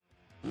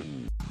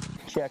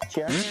Check,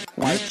 check.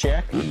 Mic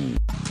check.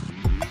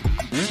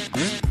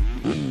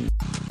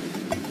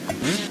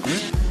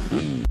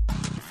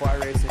 Fly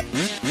racing.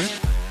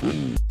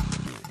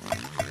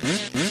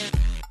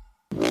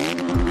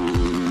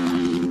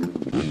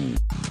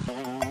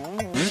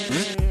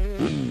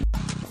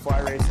 Fly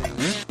racing.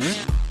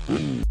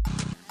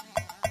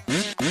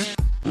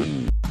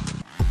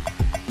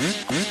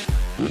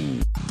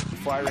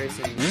 Fly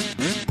racing.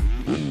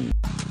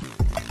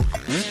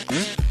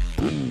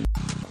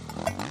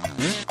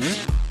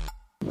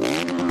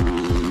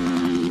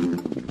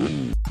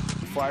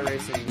 Fly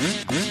racing.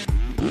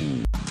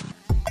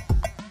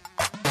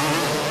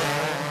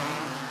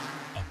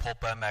 A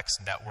Pulp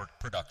MX Network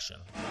production.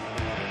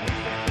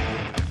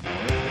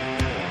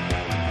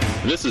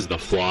 This is the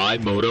Fly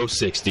Moto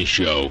 60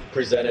 Show.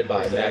 Presented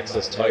by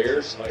Matthes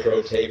Tires,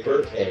 Pro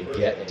Taper, and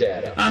Get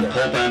Data. On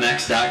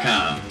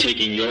PulpMX.com.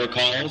 Taking your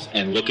calls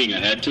and looking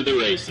ahead to the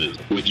races.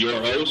 With your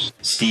host,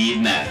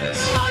 Steve Matthes.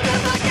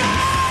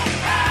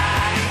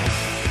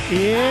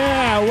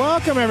 Yeah,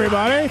 welcome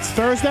everybody. It's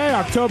Thursday,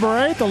 October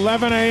 8th,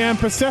 11 a.m.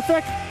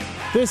 Pacific.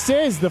 This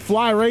is the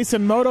Fly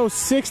Racing Moto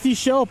 60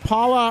 Show,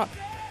 Paula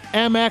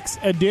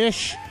MX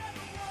Edition.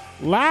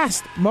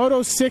 Last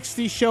Moto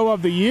 60 show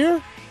of the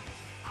year.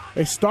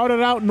 They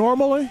started out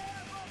normally.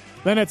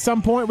 Then at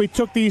some point we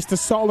took these to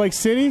Salt Lake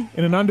City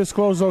in an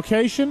undisclosed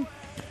location.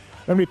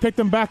 Then we picked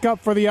them back up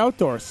for the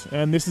outdoors.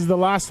 And this is the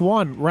last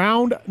one.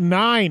 Round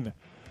 9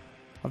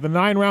 of the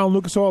 9-round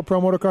Lucas Oil Pro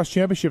Motocross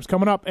Championships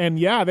coming up. And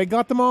yeah, they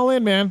got them all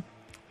in, man.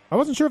 I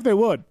wasn't sure if they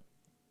would.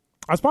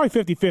 I was probably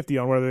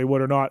 50-50 on whether they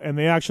would or not, and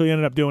they actually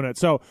ended up doing it.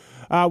 So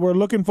we're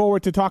looking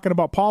forward to talking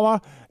about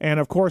Paula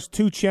and, of course,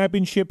 2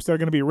 championships that are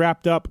going to be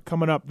wrapped up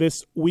coming up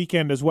this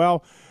weekend as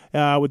well.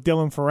 With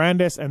Dylan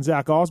Ferrandis and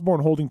Zach Osborne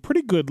holding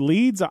pretty good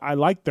leads. I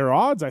like their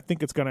odds. I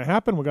think it's going to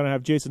happen. We're going to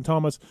have Jason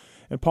Thomas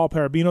and Paul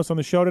Parabinos on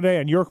the show today,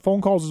 and your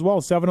phone calls as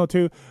well,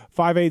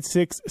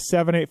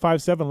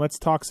 702-586-7857. Let's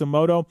talk some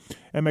moto,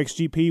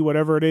 MXGP,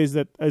 whatever it is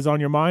that is on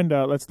your mind.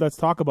 Let's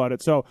talk about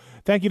it. So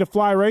thank you to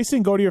Fly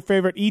Racing. Go to your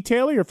favorite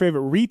e-tailer, your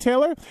favorite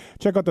retailer.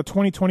 Check out the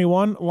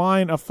 2021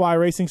 line of Fly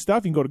Racing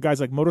stuff. You can go to guys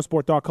like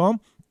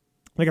motorsport.com.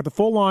 They got the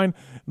full line,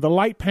 the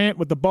light pant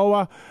with the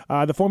BOA,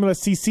 the Formula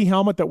CC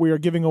helmet that we are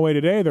giving away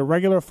today, the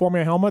regular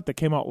Formula helmet that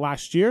came out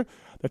last year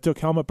that took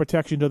helmet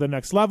protection to the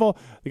next level.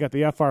 They got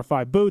the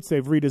FR5 boots.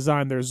 They've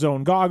redesigned their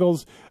zone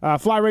goggles.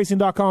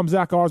 FlyRacing.com,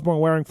 Zach Osborne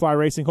wearing Fly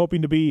Racing,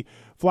 hoping to be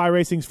Fly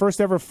Racing's first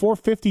ever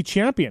 450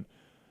 champion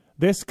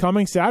this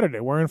coming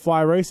Saturday. We're in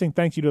Fly Racing.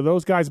 Thank you to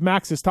those guys.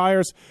 Matthes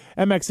Tires,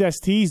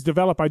 MXSTs,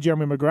 developed by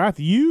Jeremy McGrath,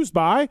 used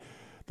by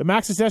the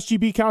Matthes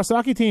SGB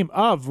Kawasaki team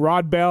of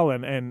Rod Bell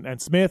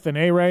and Smith and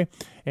A-Ray.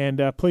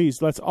 And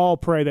please, let's all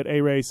pray that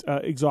A-Ray's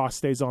exhaust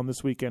stays on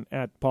this weekend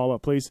at Paula,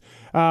 please.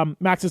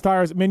 Matthes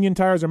Tires, Minion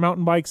Tires are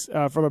mountain bikes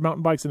for the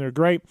mountain bikes, and they're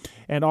great.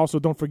 And also,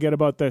 don't forget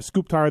about the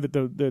scoop tire that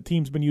the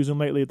team's been using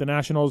lately at the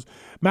Nationals.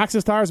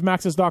 Matthes Tires,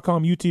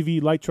 Matthes.com,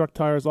 UTV, light truck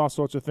tires, all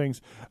sorts of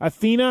things.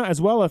 Athena as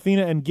well.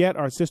 Athena and Get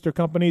are sister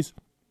companies.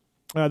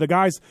 The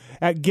guys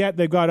at Get,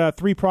 they've got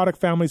 3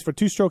 product families for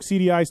 2-stroke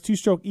CDIs,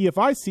 2-stroke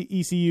EFI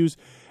ECUs,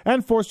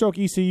 and 4-stroke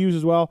ECUs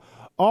as well.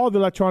 All the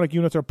electronic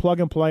units are plug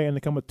and play, and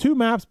they come with 2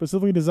 maps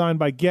specifically designed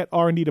by Get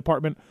R&D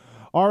department.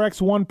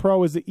 RX1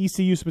 Pro is the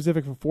ECU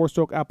specific for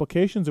 4-stroke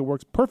applications. It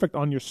works perfect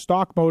on your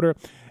stock motor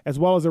as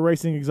well as a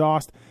racing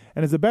exhaust,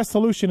 and is the best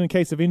solution in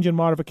case of engine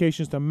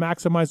modifications to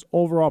maximize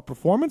overall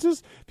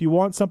performances. If you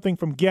want something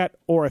from Get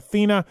or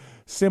Athena,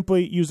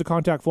 simply use the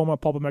contact form at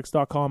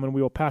pulpmx.com and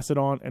we will pass it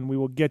on and we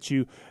will get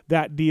you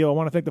that deal. I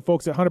want to thank the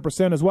folks at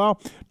 100% as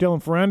well.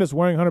 Dylan Ferrandis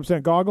wearing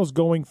 100% goggles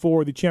going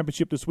for the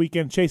championship this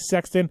weekend. Chase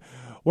Sexton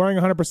wearing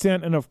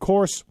 100%, and of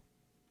course,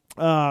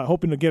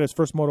 hoping to get his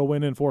first moto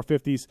win in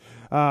 450s.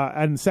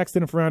 And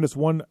Sexton and Ferrandis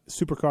won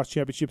Supercross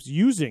championships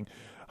using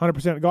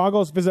 100%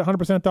 goggles. Visit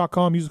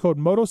 100%.com. Use the code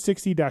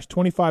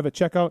MOTO60-25 at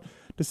checkout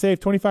to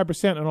save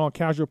 25% on all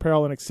casual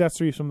apparel and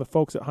accessories from the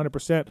folks at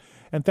 100%.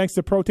 And thanks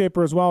to Pro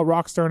Taper as well,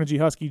 Rockstar Energy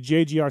Husky,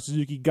 JGR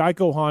Suzuki,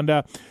 Geico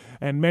Honda,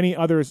 and many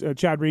others,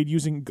 Chad Reed,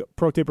 using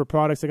Pro Taper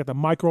products. They got the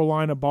micro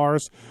line of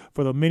bars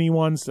for the mini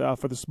ones,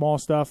 for the small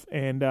stuff.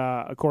 And,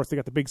 of course, they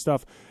got the big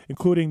stuff,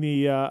 including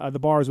the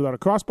bars without a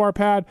crossbar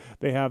pad.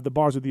 They have the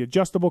bars with the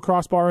adjustable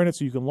crossbar in it,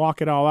 so you can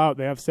lock it all out.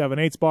 They have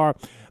 7/8 bar.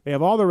 They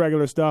have all the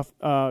regular stuff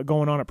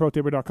going on at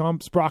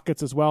ProTaper.com.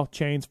 Sprockets as well,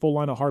 chains, full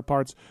line of hard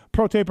parts.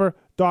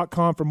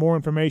 ProTaper.com for more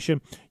information.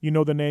 You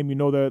know the name. You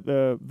know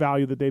the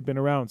value that they've been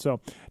around.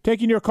 So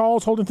taking your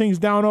calls, holding things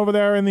down over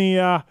there in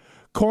the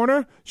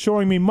corner,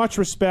 showing me much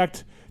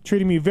respect,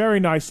 treating me very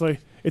nicely.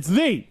 It's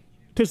the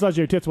Tits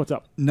Legendary Tits. What's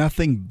up?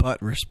 Nothing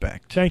but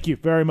respect. Thank you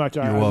very much.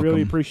 I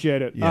really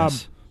appreciate it.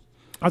 Yes.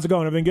 How's it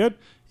going? Everything good?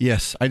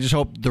 Yes. I just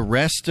hope the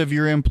rest of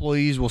your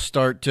employees will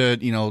start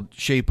to,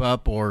 shape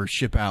up or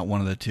ship out,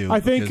 one of the two. I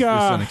think it's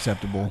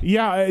unacceptable.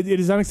 Yeah, it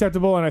is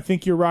unacceptable, and I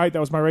think you're right. That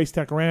was my race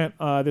tech rant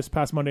this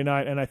past Monday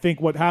night, and I think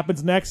what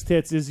happens next,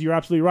 Tits, is you're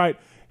absolutely right.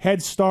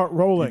 heads start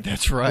rolling.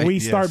 That's right. We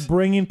yes. start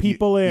bringing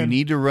people in. You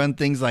need to run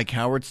things like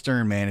Howard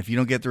Stern, man. If you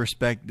don't get the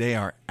respect, they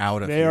are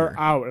out of They here. are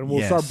out, and we'll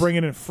Yes. start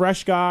bringing in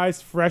fresh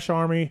guys, fresh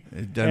army.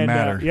 It doesn't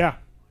matter. Yeah,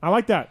 I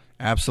like that.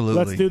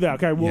 Absolutely. Let's do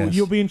that. Okay, well, Yes.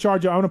 you'll be in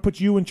charge. I'm going to put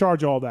you in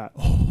charge of all that.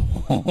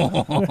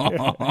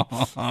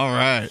 All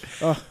right.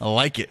 I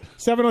like it.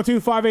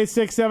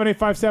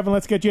 702-586-7857.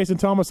 Let's get Jason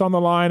Thomas on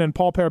the line, and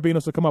Paul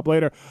Parabinos will come up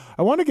later.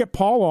 I want to get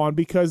Paul on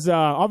because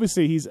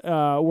obviously he's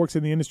works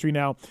in the industry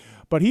now,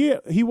 but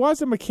he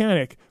was a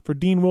mechanic for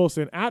Dean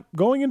Wilson at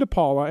going into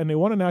Paula, and they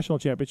won a national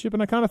championship.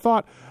 And I kind of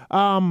thought,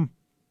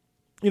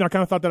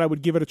 that I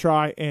would give it a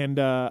try and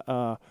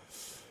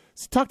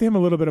talk to him a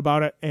little bit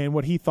about it and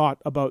what he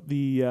thought about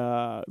the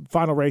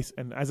final race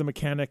and as a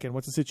mechanic and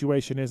what the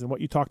situation is and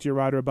what you talked to your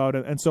rider about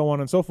and so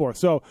on and so forth.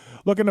 So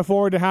looking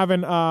forward to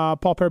having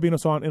Paul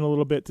Parabinos on in a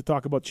little bit to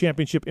talk about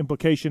championship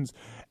implications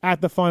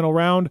at the final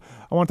round.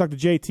 I want to talk to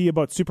JT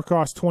about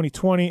Supercross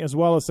 2020 as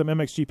well as some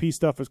MXGP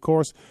stuff, of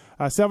course.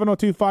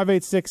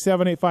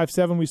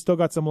 702-586-7857. We still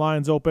got some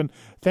lines open.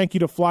 Thank you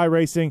to Fly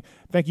Racing.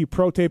 Thank you,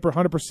 Pro Taper,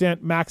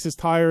 100%, Matthes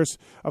tires,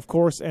 of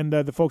course, and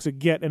the folks at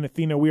Get and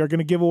Athena. We are going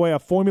to give away a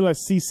Formula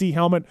CC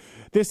helmet.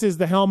 This is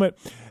the helmet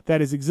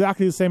that is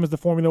exactly the same as the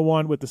Formula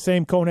One with the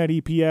same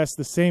Conehead EPS,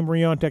 the same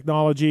Rheon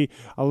technology,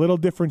 a little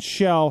different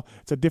shell.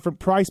 It's a different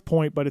price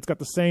point, but it's got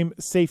the same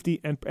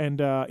safety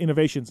and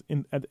innovations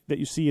that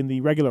you see in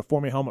the regular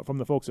Formula helmet from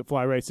the folks at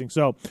Fly Racing.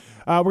 So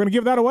we're going to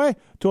give that away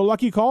to a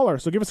lucky caller.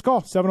 So give us a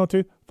call,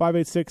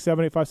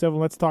 702-586-7857.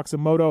 Let's talk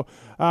some moto.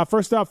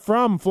 First up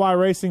from Fly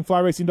Racing,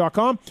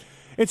 flyracing.com,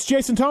 it's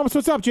Jason Thomas.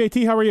 What's up,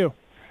 JT? How are you?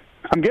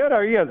 I'm good. How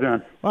are you guys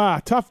doing?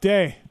 Tough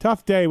day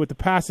with the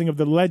passing of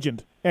the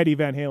legend, Eddie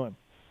Van Halen.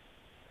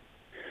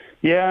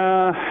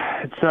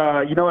 Yeah,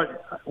 it's you know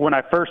what? When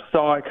I first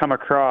saw it come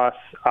across,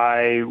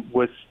 I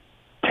was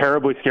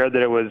terribly scared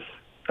that it was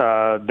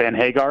Van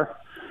Hagar.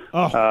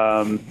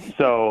 Oh.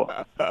 So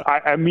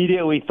I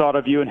immediately thought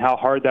of you and how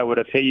hard that would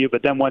have hit you.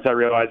 But then once I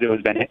realized it was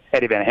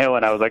Eddie Van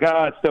Halen, I was like,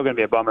 it's still going to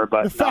be a bummer,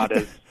 but not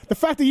as. The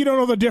fact that you don't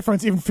know the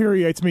difference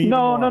infuriates me.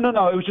 No.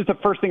 It was just the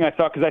first thing I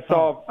saw because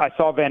I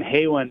saw Van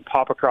Halen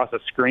pop across a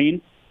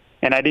screen,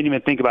 and I didn't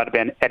even think about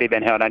Eddie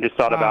Van Halen. I just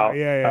thought about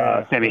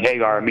Sammy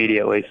Hagar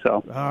immediately.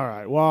 So. All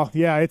right. Well,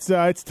 yeah,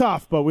 it's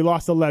tough, but we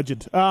lost a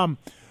legend. All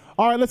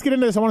right, let's get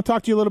into this. I want to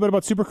talk to you a little bit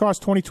about Supercross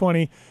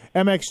 2020,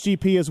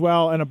 MXGP as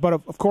well, but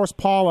of course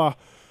Paula.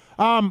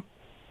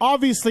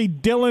 Obviously,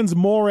 Dylan's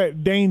more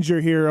at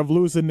danger here of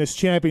losing this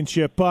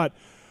championship, but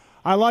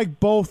I like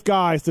both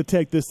guys to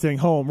take this thing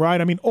home, right?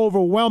 I mean,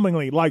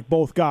 overwhelmingly like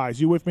both guys.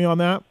 You with me on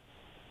that?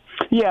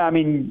 Yeah, I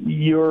mean,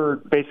 you're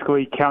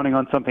basically counting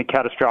on something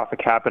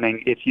catastrophic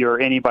happening if you're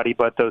anybody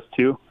but those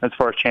two as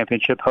far as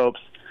championship hopes.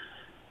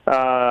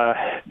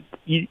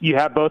 You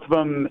have both of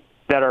them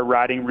that are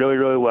riding really,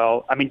 really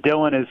well. I mean,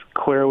 Dylan is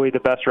clearly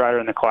the best rider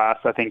in the class.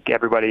 I think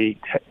everybody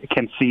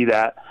can see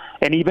that.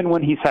 And even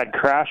when he's had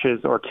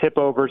crashes or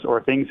tip-overs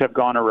or things have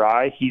gone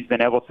awry, he's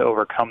been able to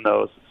overcome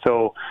those.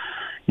 So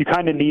you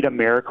kind of need a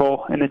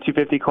miracle in the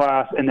 250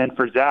 class. And then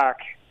for Zach,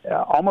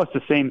 almost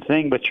the same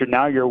thing, but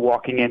you're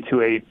walking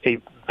into a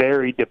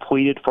very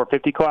depleted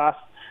 450 class.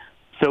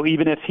 So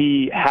even if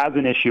he has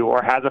an issue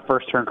or has a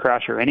first-turn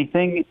crash or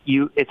anything,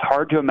 it's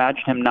hard to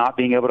imagine him not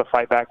being able to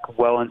fight back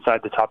well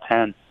inside the top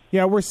 10.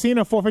 Yeah, we're seeing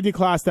a 450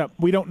 class that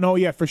we don't know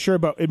yet for sure,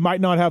 but it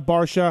might not have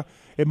Barsha,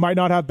 it might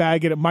not have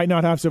Baggett, it might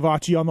not have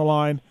Savacci on the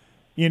line.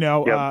 You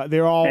know, yep.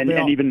 They're all... And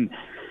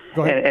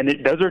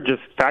those are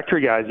just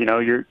factory guys. You know,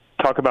 you're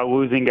talk about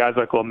losing guys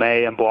like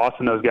LeMay and Bloss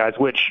and those guys,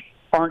 which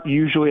aren't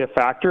usually a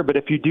factor, but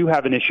if you do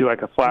have an issue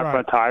like a flat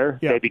front tire,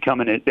 they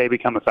become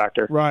a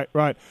factor. Right.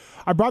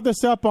 I brought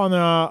this up on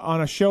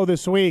a show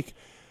this week.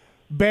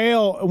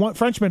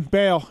 Frenchman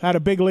Bale had a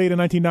big lead in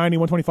 1990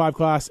 125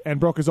 class and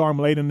broke his arm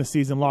late in the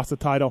season, lost the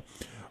title.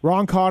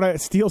 Ron Carter at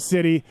Steel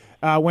City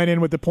went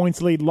in with the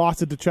points lead,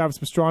 lost it to Travis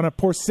Pastrana.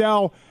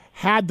 Porcel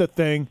had the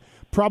thing,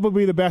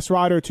 probably the best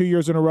rider 2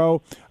 years in a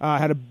row,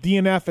 had a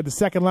DNF at the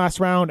second last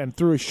round and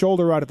threw his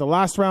shoulder out at the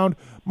last round.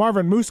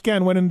 Marvin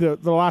Musquin went into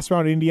the last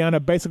round in Indiana,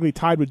 basically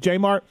tied with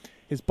J-Mart.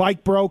 His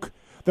bike broke.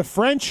 The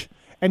French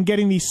and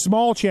getting the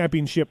small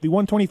championship, the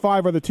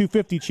 125 or the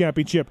 250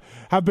 championship,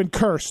 have been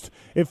cursed.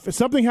 If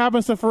something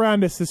happens to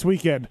Ferrandis this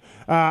weekend,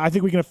 I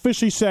think we can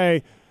officially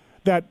say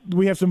that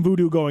we have some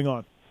voodoo going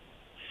on.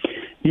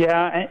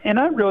 Yeah, and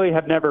I really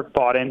have never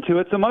bought into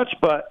it so much,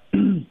 but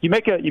you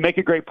make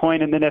a great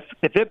point. And then if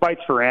it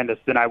bites Ferrandis,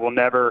 then I will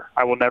never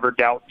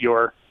doubt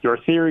your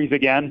theories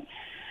again.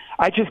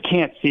 I just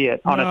can't see it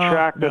on a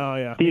track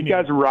that these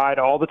guys ride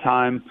all the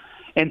time.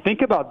 And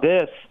think about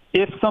this.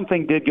 If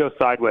something did go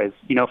sideways,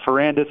 you know,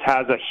 Ferrandis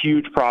has a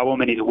huge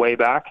problem and he's way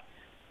back.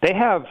 They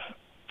have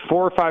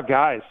 4 or 5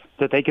 guys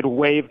that they could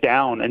wave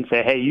down and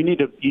say, hey, you need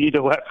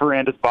to let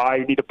Ferrandis by,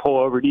 you need to pull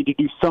over, you need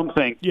to do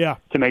something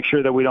to make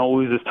sure that we don't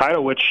lose this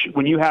title, which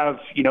when you have,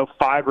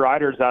 5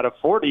 riders out of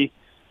 40,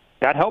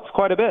 that helps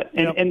quite a bit.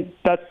 And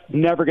that's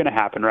never going to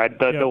happen, right?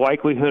 The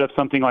likelihood of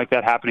something like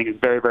that happening is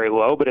very, very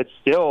low, but it's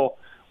still,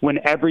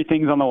 when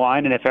everything's on the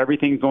line and if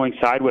everything's going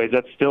sideways,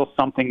 that's still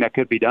something that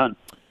could be done.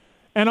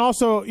 And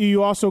also,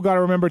 you also got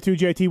to remember too,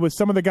 JT, with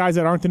some of the guys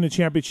that aren't in the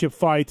championship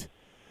fight,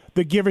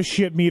 the give a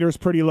shit meter is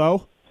pretty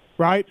low,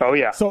 right? Oh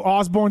yeah. So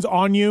Osborne's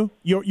on you.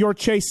 You're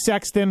Chase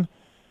Sexton.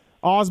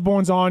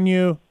 Osborne's on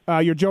you.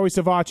 You're Joey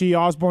Savacci.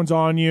 Osborne's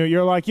on you.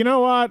 You're like, you know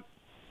what?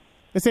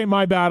 This ain't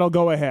my battle.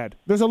 Go ahead.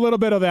 There's a little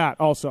bit of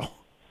that also.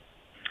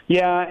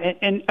 Yeah,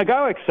 and a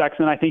guy like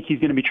Sexton, I think he's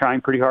going to be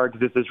trying pretty hard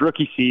because it's his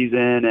rookie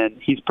season, and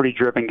he's a pretty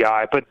driven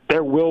guy. But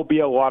there will be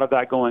a lot of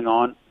that going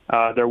on.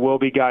 There will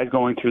be guys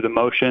going through the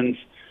motions,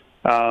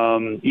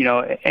 and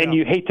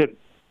you hate to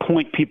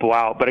point people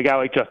out, but a guy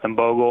like Justin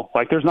Bogle,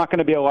 like there's not going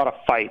to be a lot of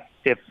fight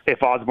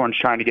if Osborne's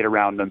trying to get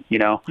around him.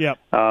 Yep.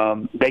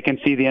 They can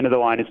see the end of the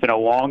line. It's been a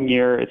long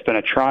year. It's been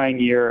a trying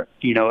year.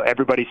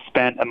 Everybody's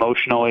spent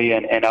emotionally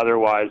and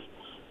otherwise.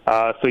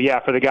 So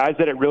yeah, for the guys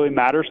that it really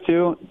matters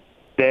to,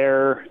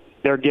 their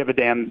give a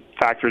damn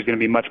factor is going to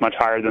be much, much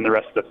higher than the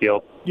rest of the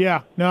field.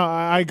 Yeah, no,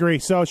 I agree.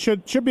 So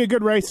should be a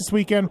good race this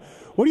weekend.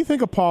 What do you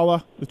think of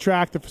Paula, the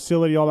track, the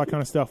facility, all that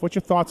kind of stuff? What's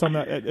your thoughts on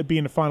that it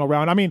being the final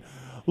round? I mean,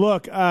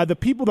 look, the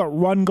people that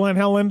run Glen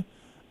Helen,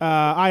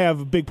 I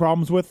have big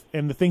problems with,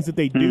 and the things that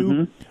they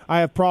do, I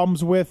have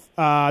problems with.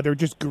 They're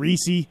just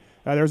greasy.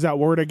 There's that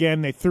word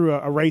again. They threw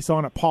a race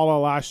on at Paula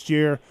last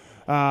year.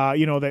 They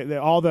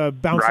all the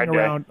bouncing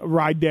around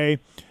ride day.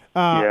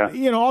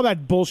 All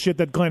that bullshit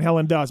that Glen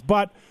Helen does.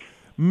 But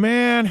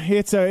man,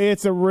 it's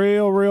a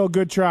real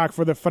good track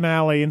for the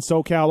finale in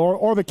SoCal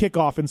or the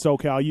kickoff in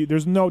SoCal.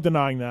 There's no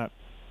denying that.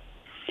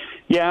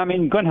 Yeah, I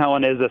mean, Glen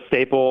Helen is a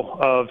staple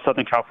of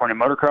Southern California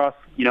motocross.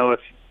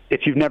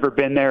 If you've never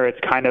been there, it's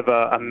kind of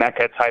a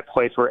mecca type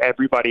place where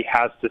everybody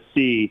has to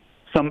see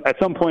at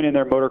some point in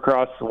their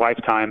motocross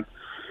lifetime.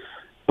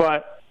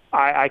 But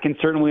I can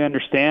certainly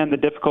understand the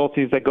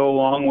difficulties that go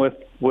along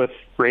with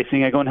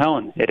racing at Glen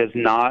Helen. It is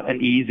not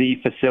an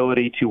easy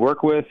facility to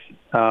work with,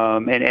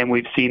 and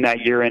we've seen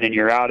that year in and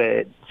year out.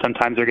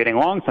 Sometimes they're getting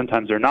long,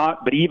 sometimes they're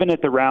not. But even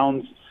at the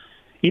rounds,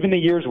 even the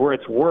years where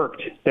it's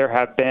worked, there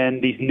have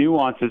been these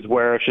nuances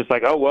where it's just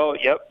like, oh, well,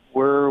 yep,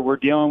 we're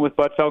dealing with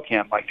Bud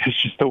Feldkamp. Like,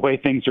 that's just the way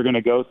things are going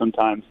to go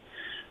sometimes.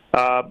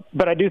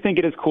 But I do think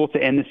it is cool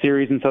to end the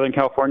series in Southern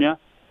California.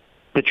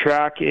 The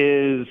track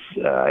is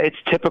it's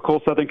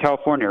typical Southern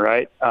California,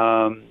 right?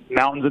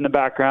 Mountains in the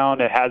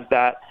background. It has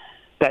that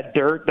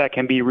dirt that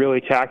can be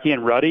really tacky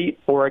and ruddy,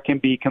 or it can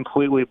be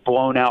completely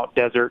blown out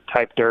desert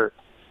type dirt.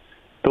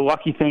 The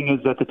lucky thing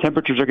is that the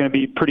temperatures are going to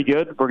be pretty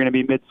good. We're going to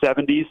be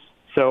mid-70s.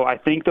 So I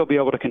think they'll be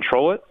able to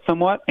control it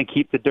somewhat and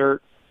keep the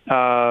dirt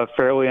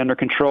fairly under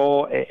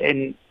control.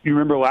 And you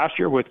remember last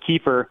year with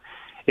Kiefer,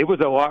 it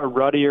was a lot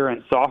ruddier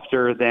and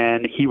softer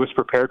than he was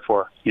prepared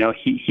for.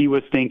 He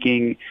was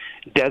thinking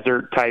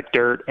desert type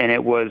dirt, and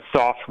it was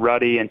soft,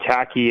 ruddy, and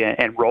tacky,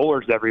 and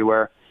rollers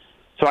everywhere.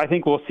 So I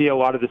think we'll see a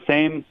lot of the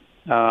same.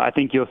 I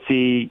think you'll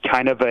see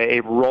kind of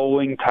a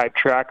rolling type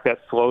track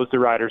that slows the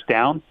riders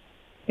down,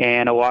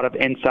 and a lot of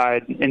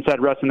inside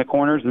rust in the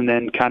corners, and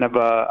then kind of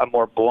a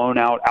more blown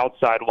out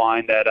outside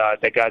line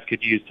that guys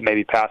could use to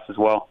maybe pass as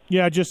well.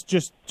 Yeah,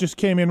 just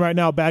came in right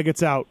now.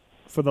 Baggett's out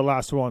for the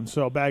last one,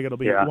 so Baggett will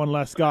be one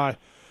less guy.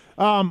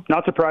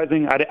 Not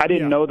surprising. I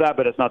didn't know that,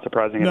 but it's not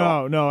surprising at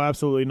all. No,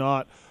 absolutely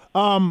not.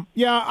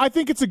 I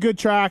think it's a good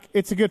track.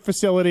 It's a good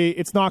facility.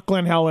 It's not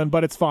Glen Helen,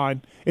 but it's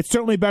fine. It's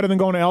certainly better than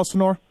going to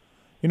Elsinore.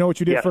 You know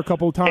what you did for a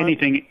couple of times?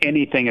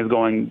 Anything is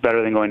going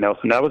better than going to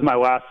Elsinore. That was my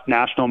last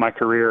national in my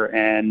career,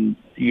 and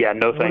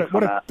no thanks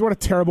on that. What a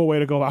terrible way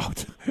to go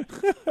out.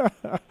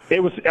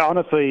 It was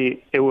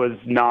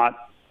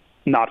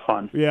not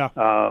fun. Yeah.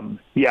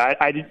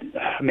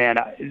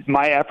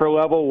 My effort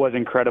level was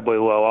incredibly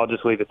low. I'll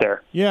just leave it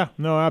there. Yeah,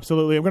 no,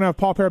 absolutely. I'm going to have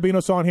Paul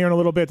Parabinos on here in a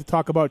little bit to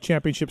talk about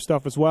championship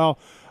stuff as well,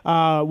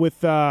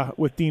 with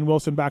Dean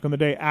Wilson back on the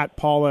day at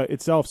Paula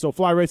itself. So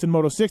Fly Racing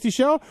Moto 60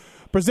 show,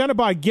 presented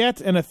by Get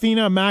and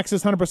Athena,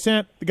 Matthes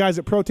 100%. The guys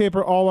at Pro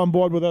Taper all on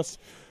board with us.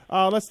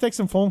 Let's take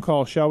some phone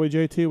calls, shall we,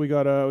 JT? We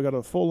got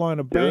a full line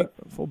of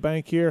full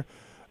bank here.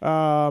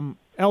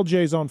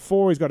 LJ's on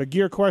 4. He's got a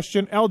gear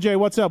question. LJ,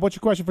 what's up? What's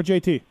your question for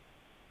JT?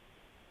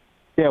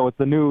 Yeah, with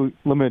the new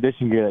limited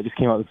edition gear that just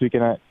came out this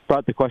weekend, I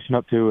brought the question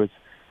up to is,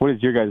 what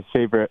is your guys'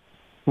 favorite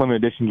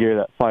limited edition gear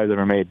that Fly's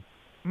ever made?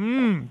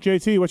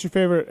 JT, what's your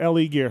favorite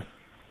LE gear?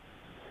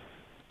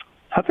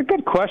 That's a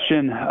good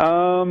question.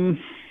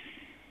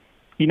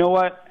 You know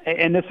what?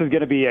 And this is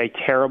going to be a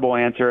terrible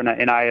answer,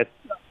 and I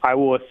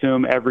will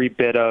assume every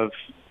bit of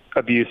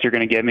abuse you're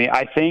going to give me.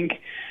 I think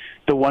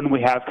the one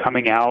we have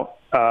coming out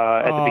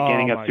at the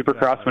beginning of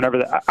Supercross,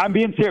 whenever I'm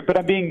being serious, but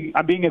I'm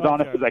being as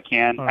honest as I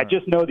can. All right. I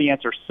just know the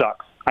answer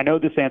sucks. I know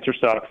this answer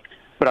sucks,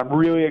 but I'm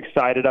really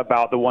excited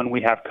about the one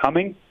we have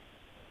coming.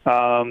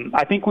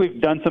 I think we've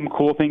done some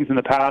cool things in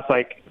the past,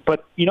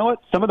 but you know what?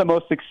 Some of the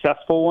most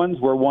successful ones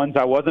were ones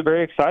I wasn't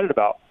very excited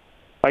about.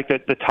 Like the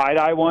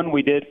tie-dye one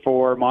we did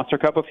for Monster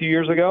Cup a few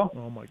years ago.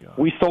 Oh my God.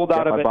 We sold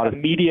out of it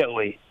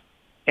immediately.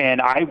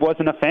 And I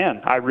wasn't a fan.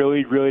 I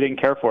really, really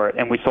didn't care for it,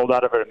 and we sold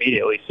out of it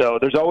immediately. So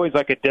there's always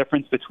a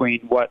difference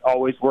between what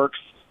always works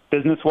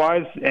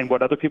business-wise and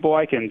what other people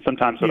like, and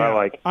sometimes what I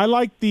like. I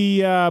like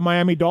the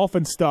Miami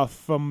Dolphins stuff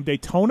from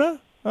Daytona.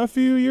 a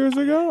few years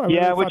ago.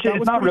 Which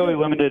is not really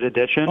limited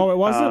edition. Oh, it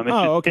wasn't?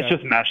 It's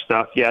just mesh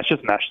stuff. Yeah, it's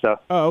just mesh stuff.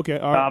 Oh, okay.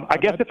 All right. I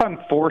guess if I'm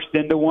forced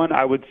into one,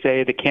 I would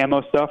say the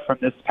camo stuff from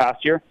this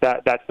past year.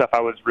 That stuff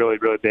I was really,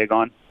 really big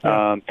on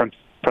from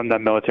the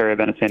military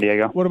event in San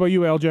Diego. What about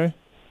you, LJ?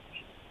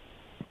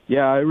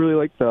 Yeah, I really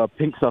like the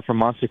pink stuff from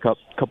Monster Cup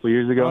a couple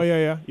years ago. Oh,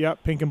 yeah,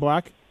 pink and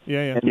black.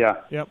 Yeah.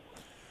 Yep.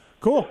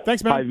 Cool.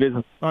 Thanks, man. High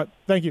Vision. All right,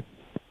 thank you.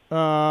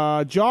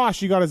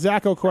 Josh, you got a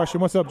Zacho question.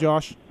 What's up,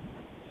 Josh?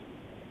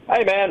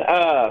 Hey, man.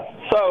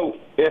 So,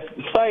 if,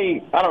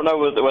 say, I don't know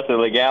what the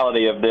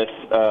legality of this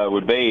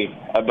would be,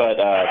 but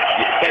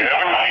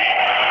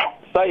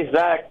say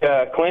Zach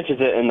clinches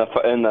it in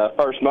the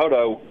first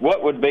moto,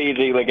 what would be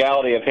the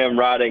legality of him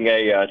riding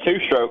a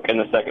two-stroke in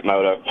the second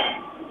moto?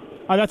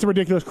 That's a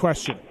ridiculous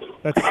question.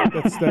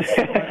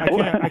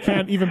 I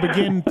can't even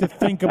begin to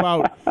think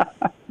about.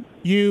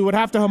 You would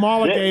have to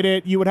homologate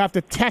it. You would have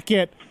to tech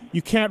it.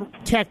 You can't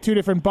tech two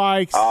different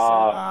bikes.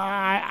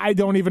 I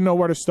don't even know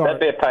where to start.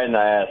 That'd be a pain in the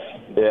ass.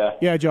 Yeah.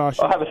 Yeah, Josh.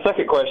 I have a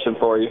second question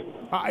for you.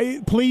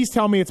 Please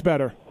tell me it's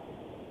better.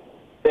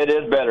 It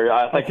is better.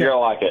 I think you're gonna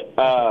like it.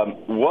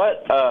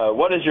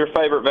 What is your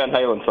favorite Van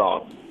Halen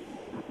song?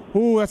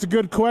 Ooh, that's a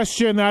good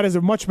question. That is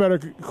a much better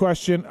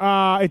question.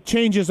 It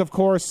changes, of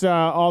course,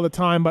 all the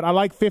time, but I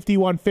like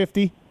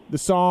 5150, the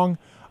song.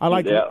 I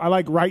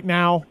like Right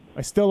Now.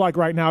 I still like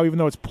Right Now, even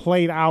though it's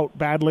played out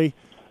badly.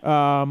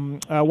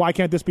 Why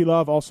Can't This Be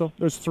Love, also.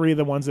 There's three of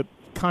the ones that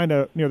kind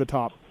of near the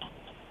top.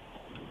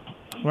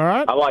 All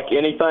right? I like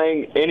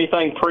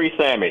anything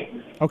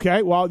pre-Sammy.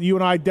 Okay, well, you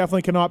and I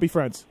definitely cannot be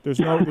friends. There's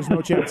no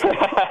chance.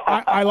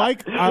 I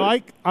like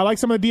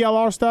some of the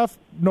DLR stuff,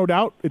 no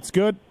doubt. It's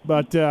good,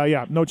 but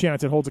no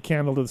chance. It holds a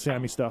candle to the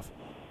Sammy stuff.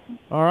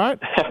 All right?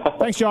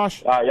 Thanks,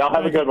 Josh. All right, y'all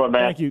have a good one,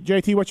 man. Thank you.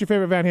 JT, what's your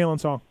favorite Van Halen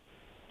song?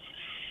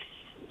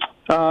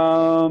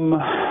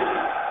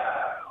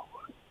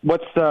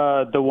 What's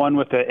the one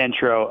with the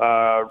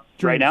intro?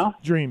 Right Now?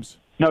 Dreams.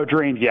 No,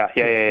 Dreams. Yeah.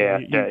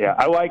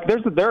 I like.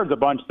 There's a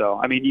bunch though.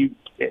 I mean,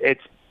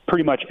 it's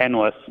pretty much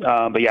endless.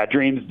 But yeah,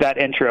 Dreams. That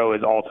intro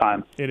is all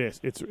time. It is.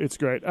 It's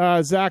great.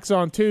 Zach's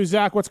on too.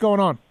 Zach, what's going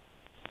on?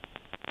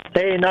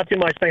 Hey, not too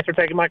much. Thanks for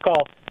taking my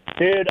call,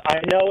 dude.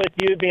 I know with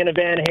you being a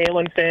Van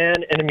Halen fan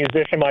and a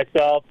musician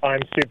myself,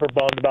 I'm super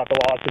bummed about the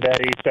loss of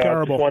Eddie. So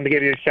Terrible. Just wanted to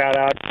give you a shout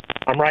out.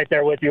 I'm right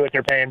there with you with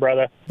your pain,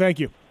 brother. Thank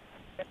you.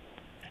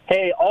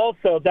 Hey,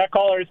 also, that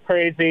caller is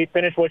crazy.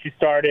 Finish what you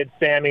started.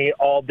 Sammy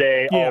all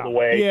day, all the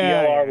way.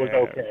 DLR was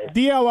okay.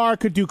 DLR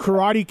could do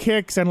karate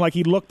kicks and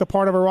he looked the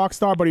part of a rock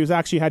star, but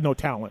he had no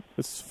talent.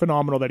 It's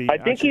phenomenal that I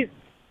think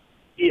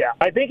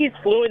he's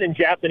fluent in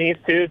Japanese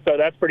too, so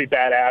that's pretty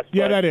badass.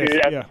 Yeah, that is.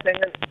 Dude,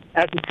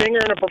 as a singer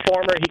and a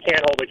performer, he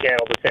can't hold a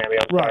candle to Sammy.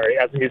 I'm sorry.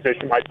 As a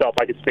musician myself,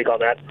 I can speak on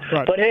that.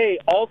 Right. But hey,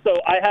 also,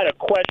 I had a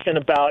question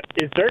about: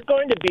 is there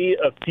going to be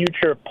a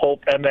future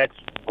Pulp MX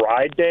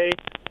ride day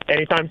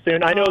anytime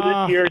soon? I know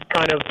this year's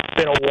kind of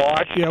been a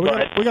wash. Yeah,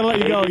 we gotta let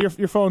you go.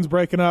 Your phone's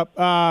breaking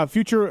up.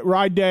 Future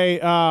ride day.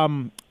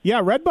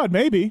 Redbud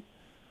maybe.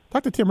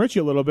 Talk to Tim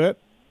Ritchie a little bit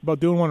about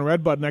doing one in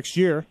Redbud next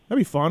year. That'd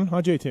be fun,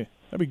 huh, JT?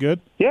 That'd be good.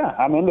 Yeah,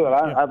 I'm into it.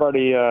 I've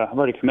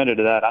already committed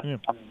to that. I'm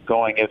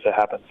going if it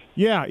happens.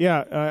 Yeah.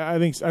 I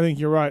think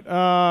you're right.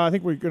 I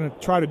think we're gonna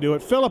try to do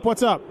it. Philip,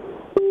 what's up?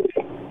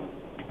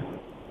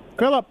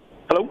 Philip.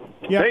 Hello.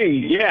 Yeah. Hey,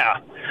 yeah.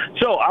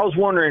 So I was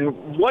wondering,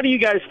 what do you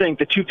guys think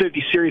the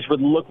 250 series would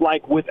look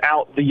like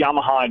without the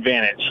Yamaha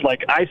advantage?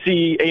 I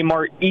see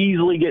A-Mart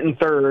easily getting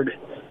third,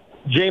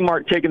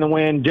 J-Mart taking the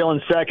win,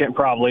 Dylan second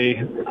probably.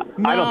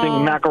 No. I don't think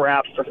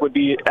McElrath would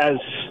be as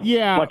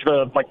much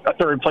of a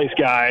third-place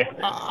guy.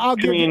 I'll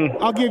give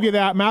you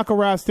that.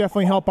 McElrath's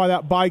definitely helped by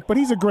that bike, but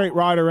he's a great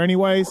rider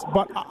anyways.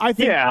 But I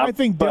think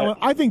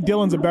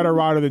Dylan's a better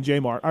rider than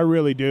J-Mart. I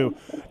really do.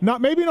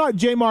 Maybe not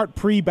J-Mart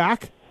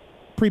pre-back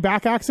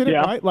accident,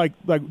 right? Like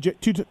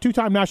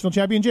two-time national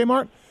champion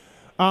J-Mart.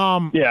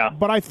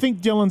 But I think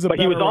Dylan's a better rider. But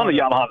he was on the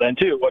Yamaha then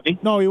too, wasn't he?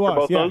 No, he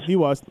was. Yeah, he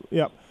was.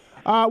 Yeah.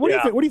 What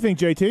do you think,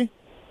 JT?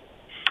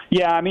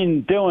 Yeah, I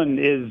mean,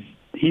 Dylan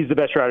he's the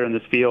best rider in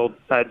this field.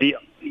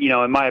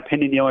 In my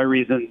opinion, the only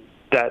reason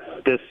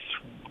that this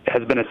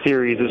has been a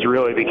series is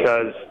really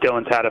because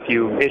Dylan's had a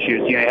few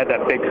issues. He had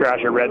that big crash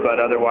at Redbud.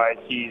 Otherwise,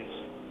 he's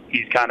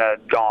kind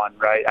of gone,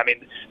 right? I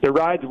mean, the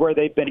rides where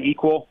they've been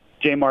equal,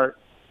 J-Mart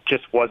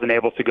just wasn't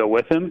able to go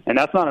with him, and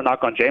that's not a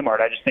knock on J-Mart.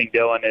 I just think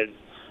Dylan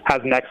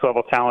has next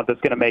level talent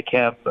that's going to make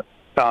him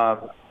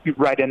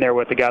right in there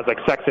with the guys like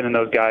Sexton and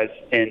those guys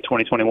in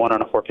 2021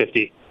 on a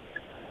 450.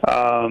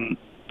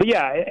 But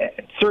yeah,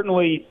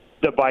 certainly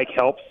the bike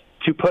helps.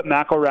 To put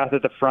McElrath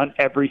at the front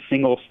every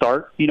single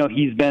start,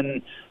 he's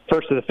been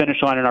first to the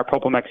finish line in our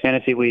Purple Max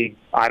Fantasy League,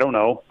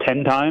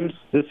 10 times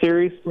this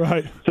series.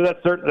 Right. So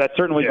that's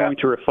certainly going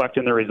to reflect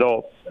in the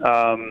results.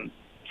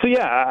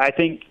 I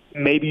think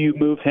maybe you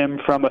move him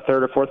from a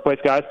third or fourth place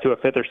guy to a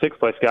fifth or sixth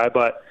place guy,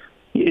 but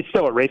it's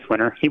still a race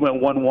winner. He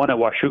went 1-1 at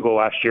Washougal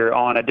last year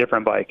on a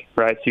different bike,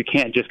 right? So you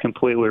can't just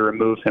completely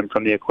remove him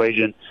from the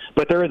equation.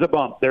 But there is a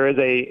bump. There is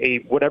a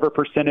whatever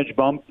percentage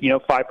bump,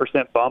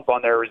 5% bump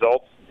on their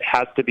results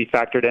has to be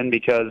factored in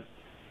because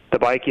the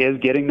bike is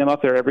getting them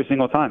up there every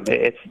single time.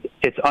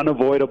 It's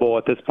unavoidable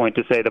at this point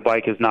to say the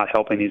bike is not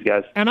helping these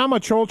guys. And I'm a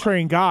Troll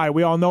Train guy.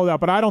 We all know that,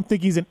 but I don't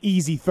think he's an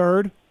easy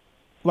third,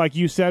 like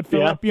you said,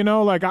 Philip. Yeah. You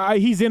know, like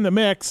he's in the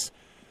mix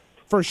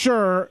for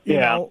sure. You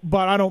know,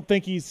 but I don't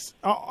think he's.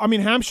 I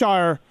mean,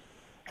 Hampshire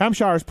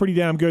is pretty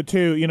damn good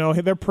too. You know,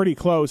 they're pretty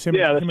close. Him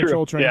and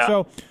Troll Train.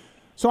 Yeah.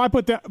 So I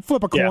put that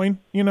flip a coin.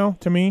 You know,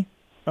 to me.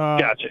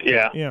 Gotcha.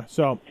 Yeah. Yeah.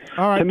 So,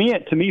 all right. To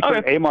me, for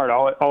A-Mart,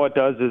 all it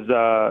does is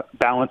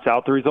balance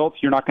out the results.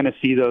 You're not going to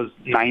see those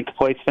 9th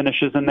place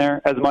finishes in there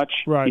as much.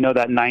 Right. You know,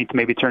 that 9th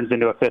maybe turns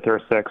into a 5th or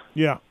a 6th.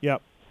 Yeah. Yeah.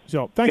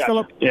 So, thanks, Gotcha.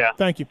 Philip. Yeah.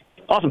 Thank you.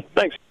 Awesome.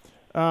 Thanks.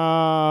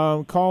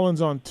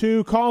 Colin's on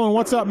 2. Colin,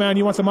 what's up, man?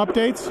 You want some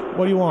updates?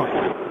 What do you want?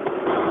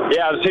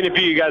 Yeah, I was seeing if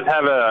you guys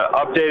have an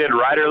updated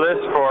rider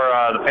list for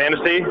the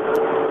fantasy.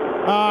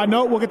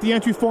 No, we'll get the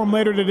entry form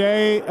later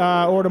today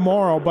or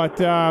tomorrow. But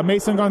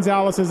Mason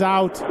Gonzalez is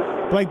out.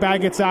 Blake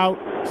Baggett's out.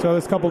 So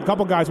there's a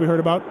couple guys we heard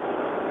about.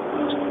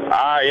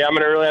 Yeah, I'm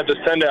going to really have to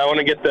send it. I want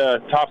to get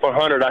the top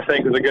 100. I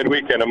think is a good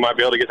weekend. I might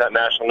be able to get that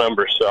national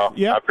number. So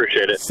yeah, I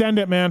appreciate it. Send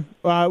it, man.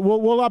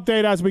 We'll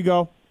update as we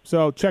go.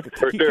 So check it.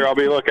 For sure, I'll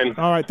be looking.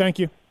 All right, thank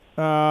you.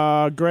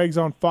 Greg's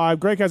on 5.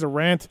 Greg has a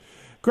rant.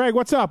 Greg,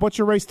 what's up? What's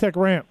your Race Tech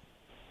rant?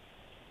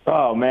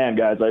 Oh, man,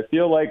 guys, I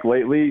feel like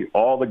lately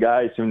all the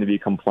guys seem to be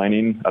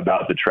complaining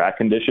about the track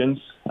conditions.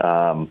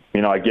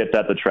 I get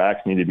that the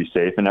tracks need to be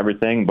safe and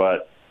everything,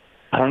 but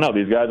I don't know.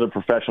 These guys are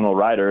professional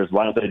riders.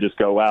 Why don't they just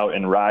go out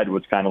and ride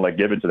what's kind of like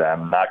given to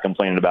them, not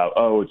complaining about,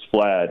 oh, it's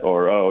flat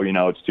or, oh,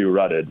 it's too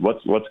rutted.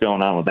 What's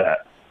going on with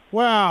that?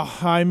 Well,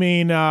 I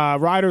mean,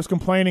 riders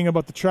complaining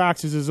about the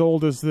tracks is as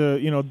old as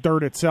the,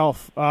 dirt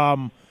itself.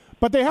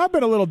 But they have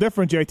been a little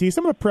different, JT.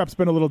 Some of the prep's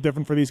been a little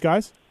different for these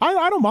guys.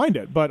 I don't mind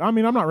it, but, I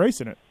mean, I'm not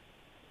racing it.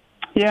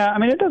 Yeah, I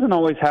mean, it doesn't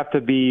always have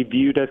to be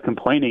viewed as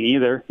complaining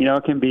either.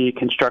 It can be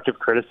constructive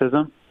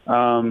criticism.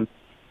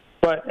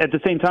 But at the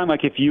same time,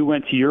 like if you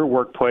went to your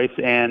workplace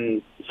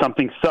and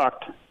something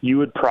sucked, you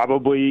would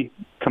probably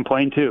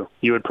complain too.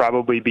 You would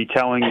probably be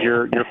telling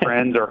your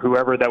friends or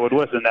whoever that would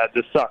listen that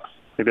this sucks.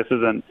 Like this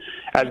isn't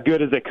as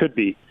good as it could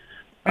be.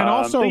 And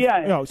also,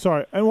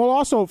 sorry. And well,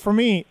 also for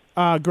me,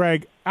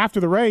 Greg, after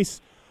the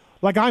race,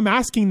 like I'm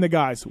asking the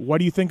guys, what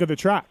do you think of the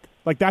track?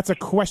 Like that's a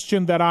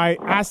question that I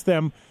ask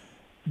them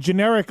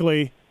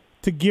generically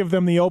to give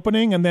them the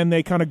opening, and then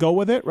they kind of go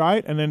with it,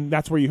 right? And then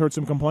that's where you heard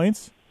some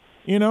complaints,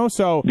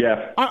 So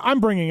yeah, I'm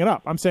bringing it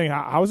up. I'm saying,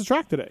 how was the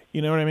track today?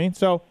 You know what I mean?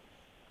 So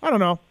I don't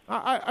know.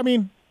 I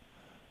mean,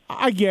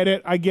 I get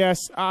it, I guess.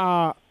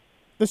 The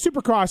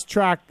Supercross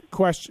track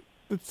question,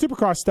 the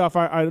Supercross stuff,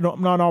 I'm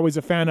not always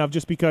a fan of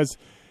just because,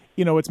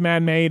 it's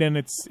man-made and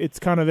it's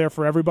kind of there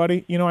for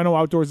everybody. I know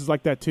outdoors is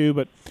like that too,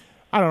 but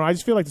I don't know. I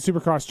just feel like the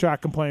Supercross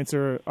track complaints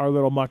are a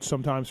little much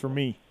sometimes for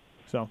me.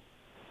 So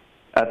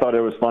I thought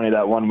it was funny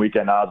that one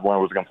weekend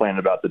Osborne was complaining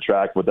about the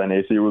track, but then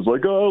AC was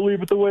like, oh,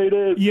 leave it the way it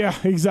is. Yeah,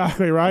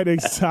 exactly, right?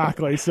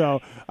 Exactly. So,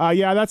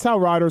 that's how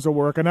riders will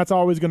work, and that's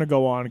always going to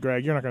go on,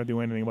 Greg. You're not going to do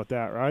anything about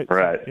that, right?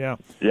 Right. So, yeah.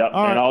 Yep.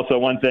 All and right. also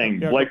one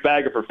thing, Blake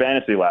Baggett for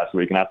fantasy last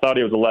week, and I thought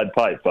he was a lead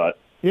pipe, but...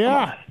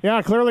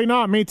 Yeah, clearly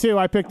not. Me too.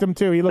 I picked him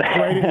too. He looked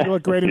great. He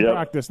looked great in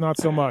practice, not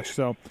so much.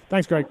 So,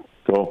 thanks, Greg.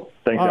 Cool.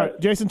 Thanks, All guys.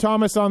 right, Jason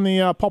Thomas on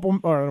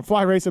the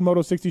Fly Race and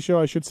Moto 60 show,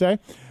 I should say.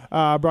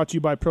 Brought to you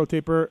by Pro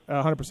Taper,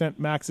 100%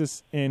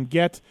 Maxxis and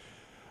Get.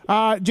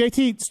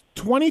 JT,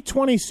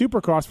 2020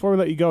 Supercross, before we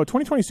let you go,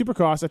 2020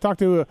 Supercross, I talked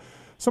to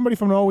somebody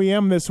from an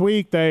OEM this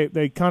week.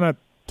 They kind of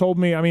told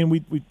me, I mean,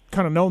 we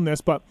kind of known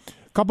this, but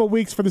a couple of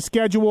weeks for the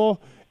schedule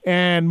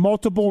and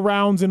multiple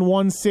rounds in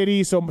one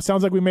city. So it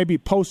sounds like we may be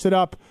posted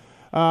up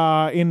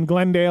in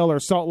Glendale or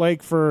Salt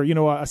Lake for,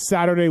 a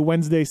Saturday,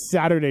 Wednesday,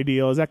 Saturday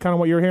deal. Is that kind of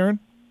what you're hearing?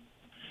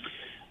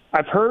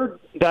 I've heard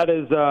that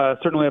is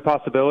certainly a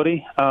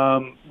possibility.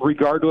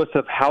 Regardless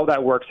of how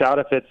that works out,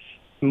 if it's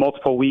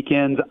multiple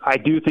weekends, I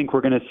do think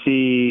we're going to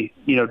see,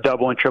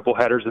 double and triple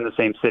headers in the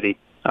same city.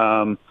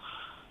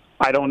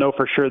 I don't know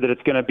for sure that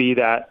it's going to be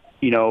that,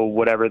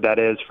 whatever that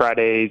is,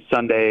 Friday,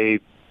 Sunday,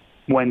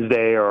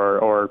 Wednesday,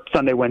 or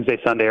Sunday, Wednesday,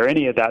 Sunday, or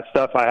any of that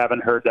stuff. I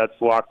haven't heard that's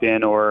locked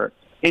in or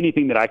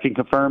anything that I can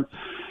confirm.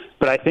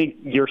 But I think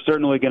you're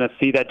certainly going to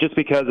see that just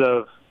because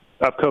of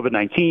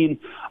COVID-19.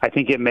 I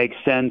think it makes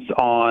sense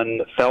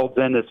on Feld's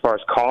end as far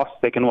as costs.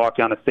 They can lock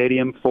down a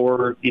stadium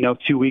for,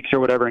 2 weeks or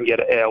whatever and get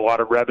a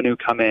lot of revenue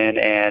come in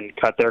and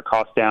cut their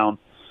costs down.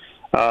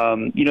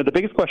 The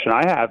biggest question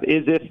I have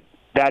is if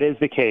that is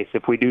the case,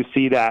 if we do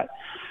see that,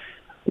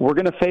 we're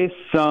going to face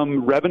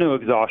some revenue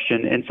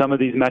exhaustion in some of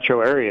these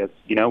metro areas.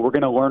 We're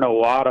going to learn a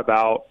lot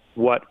about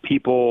what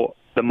people,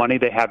 the money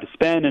they have to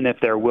spend, and if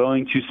they're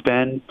willing to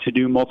spend to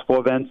do multiple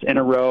events in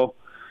a row.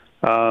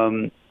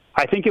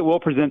 I think it will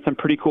present some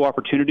pretty cool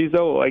opportunities,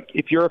 though. Like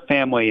if you're a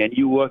family and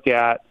you look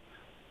at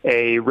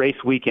a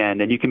race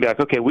weekend and you can be like,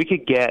 okay, we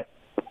could get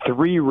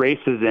 3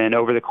 races in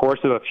over the course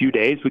of a few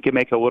days. We could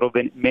make a little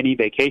bit mini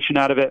vacation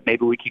out of it.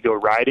 Maybe we could go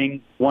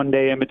riding one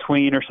day in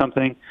between or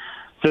something.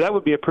 So that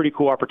would be a pretty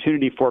cool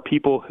opportunity for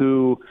people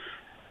who,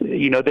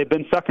 they've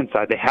been stuck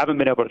inside. They haven't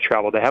been able to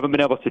travel. They haven't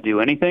been able to do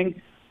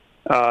anything.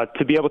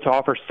 to be able to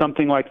offer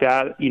something like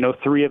that,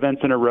 3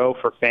 events in a row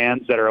for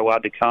fans that are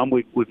allowed to come,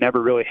 we've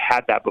never really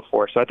had that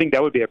before. So I think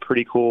that would be a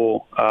pretty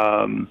cool,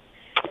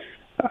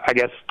 I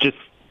guess, just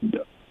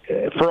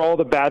for all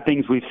the bad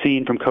things we've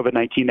seen from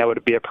COVID-19, that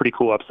would be a pretty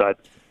cool upside.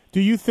 Do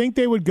you think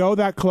they would go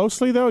that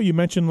closely, though? You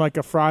mentioned like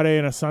a Friday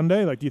and a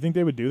Sunday. Like, do you think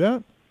they would do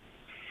that?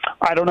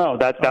 I don't know.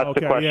 That's okay.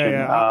 the question.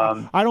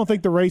 Yeah. I don't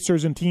think the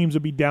racers and teams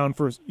would be down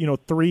for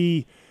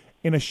 3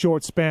 in a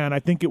short span. I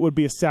think it would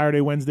be a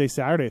Saturday, Wednesday,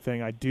 Saturday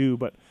thing. I do,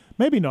 but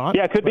maybe not.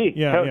 Yeah, it could be.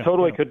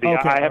 Totally could be.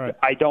 Okay,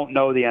 I don't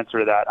know the answer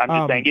to that. I'm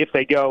just saying if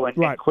they go in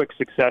quick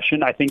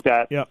succession, I think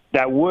that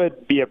that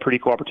would be a pretty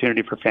cool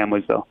opportunity for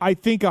families, though. I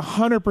think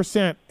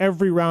 100%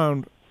 every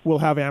round will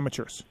have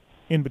amateurs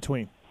in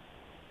between.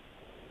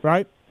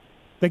 Right?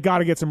 They got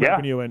to get some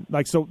revenue in.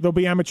 Like, so there'll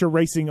be amateur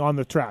racing on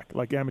the track,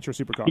 like amateur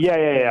supercars.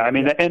 Yeah. I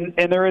mean, and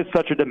there is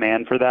such a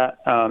demand for that.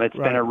 It's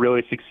been a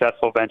really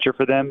successful venture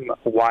for them.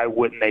 Why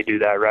wouldn't they do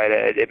that, right?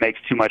 It makes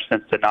too much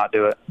sense to not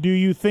do it. Do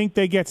you think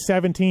they get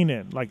 17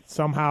 in? Like,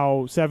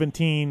 somehow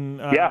 17?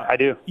 Yeah, I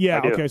do. Yeah,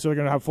 I do. Okay, so they're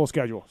going to have full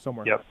schedule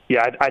somewhere. Yep.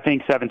 Yeah, I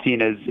think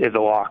 17 is a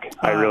lock.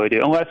 I really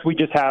do. Unless we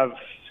just have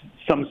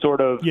some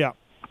sort of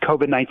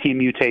COVID-19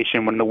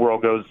 mutation when the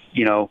world goes,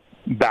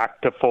 back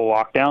to full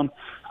lockdown.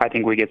 I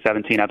think we get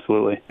 17,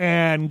 absolutely.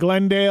 And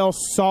Glendale,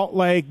 Salt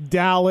Lake,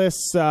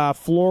 Dallas,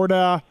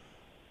 Florida,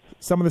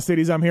 some of the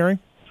cities I'm hearing?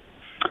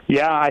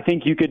 Yeah, I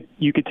think you could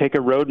take a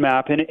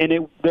roadmap,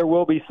 and there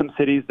will be some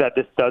cities that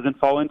this doesn't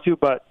fall into,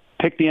 but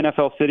pick the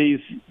NFL cities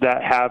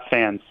that have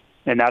fans,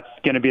 and that's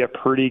going to be a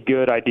pretty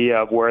good idea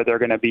of where they're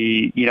going to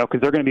be, because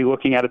they're going to be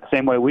looking at it the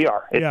same way we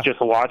are. It's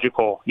just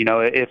logical.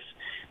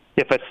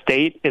 If a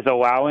state is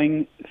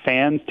allowing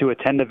fans to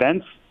attend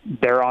events,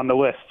 they're on the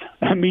list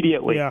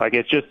immediately. Yeah. Like,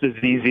 it's just as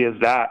easy as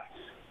that.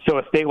 So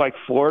a state like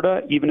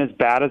Florida, even as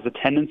bad as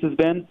attendance has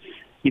been,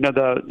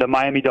 the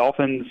Miami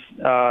Dolphins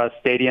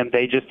stadium,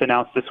 they just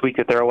announced this week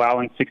that they're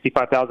allowing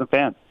 65,000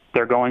 fans.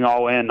 They're going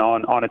all in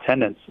on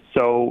attendance.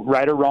 So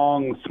right or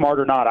wrong,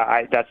 smart or not,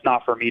 that's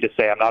not for me to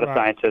say. I'm not a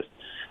scientist.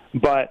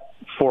 But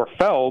for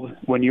Feld,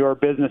 when your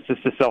business is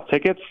to sell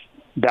tickets,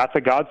 that's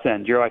a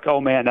godsend. You're like, oh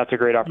man, that's a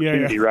great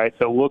opportunity, right?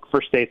 So look for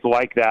states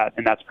like that,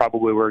 and that's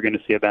probably where we're going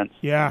to see events.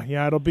 Yeah,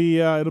 it'll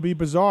be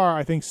bizarre.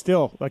 I think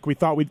still, like we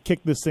thought we'd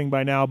kick this thing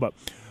by now, but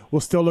we'll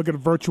still look at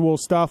virtual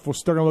stuff. We're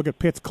still going to look at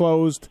pits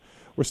closed.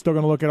 We're still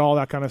going to look at all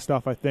that kind of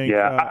stuff. I think.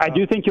 Yeah, I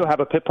do think you'll have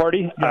a pit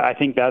party. Yeah. I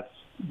think that's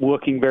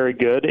looking very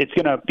good. It's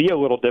going to be a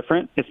little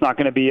different. It's not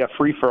going to be a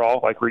free for all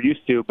like we're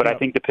used to, but I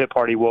think the pit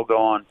party will go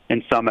on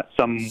in some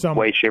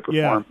way, shape, or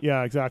form.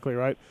 Yeah, exactly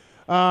right.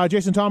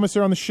 Jason Thomas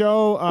here on the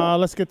show.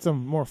 Let's get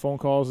some more phone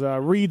calls.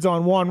 Reed's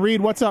on one.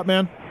 Reed, what's up,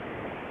 man?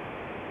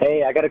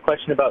 Hey, I got a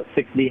question about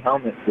 6D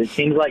helmets. It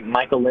seems like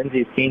Michael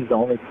Lindsay's team's the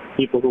only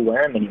people who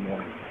wear them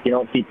anymore. You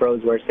don't see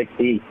pros wear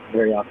 6D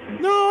very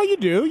often. No, you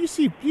do. You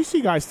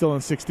see guys still in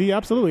 6D.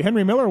 Absolutely.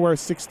 Henry Miller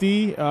wears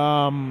 6D.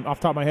 Off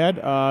the top of my head.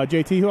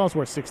 JT, who else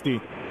wears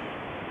 6D?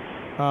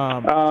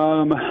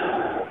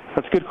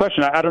 That's a good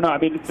question. I don't know. I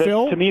mean,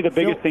 to me, the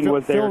biggest thing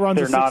was they're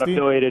not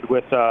affiliated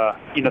with the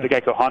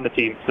Geico Honda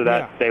team, so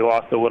that they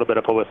lost a little bit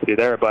of publicity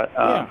there. But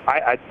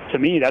to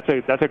me, that's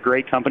a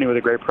great company with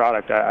a great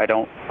product. I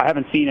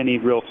haven't seen any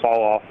real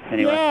fall off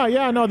anyway.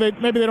 Yeah. No,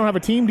 maybe they don't have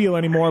a team deal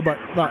anymore, but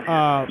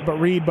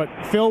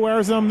Phil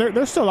wears them.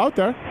 They're still out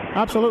there.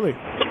 Absolutely.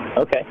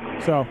 Okay.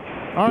 So,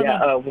 all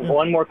right.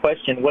 One more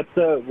question. What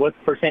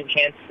percent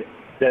chance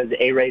does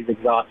A-Ray's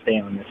exhaust stay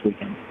on this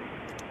weekend?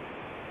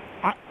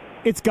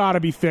 It's got to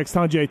be fixed,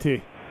 huh,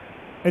 JT?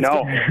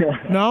 No.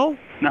 No?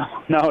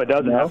 No, it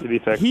doesn't have to be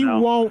fixed. He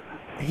won't.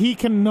 He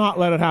cannot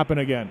let it happen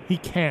again. He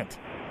can't.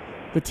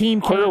 The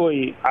team can't.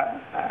 Clearly,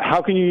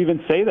 how can you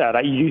even say that?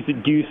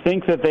 Do you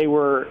think that they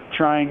were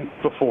trying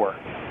before?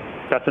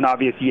 That's an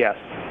obvious yes,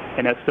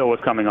 and it still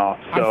was coming off.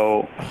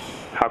 So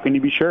how can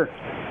you be sure?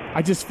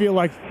 I just feel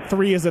like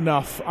 3 is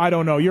enough. I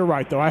don't know. You're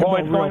right, though. It's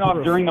going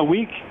off during the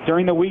week.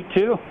 During the week,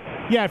 too.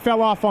 Yeah, it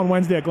fell off on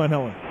Wednesday at Glen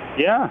Helen.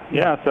 Yeah.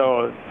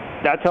 So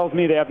that tells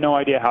me they have no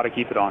idea how to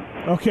keep it on.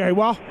 Okay,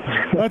 well,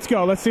 let's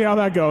go. Let's see how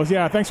that goes.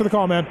 Yeah, thanks for the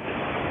call, man.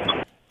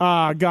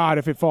 God,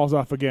 if it falls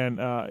off again,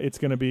 it's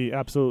going to be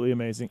absolutely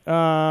amazing.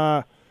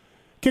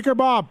 Kicker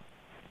Bob.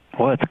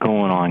 What's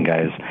going on,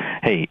 guys?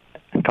 Hey,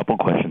 a couple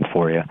questions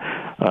for you.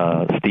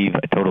 Steve,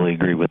 I totally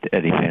agree with the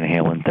Eddie Van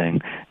Halen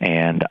thing,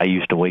 and I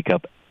used to wake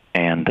up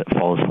and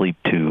fall asleep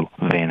to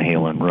Van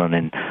Halen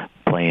running,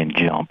 playing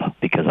Jump,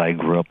 because I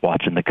grew up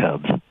watching the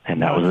Cubs,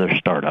 and that was their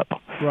startup.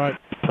 Right.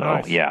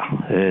 So, yeah,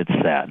 it's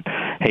sad.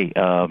 Hey,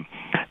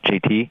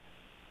 JT,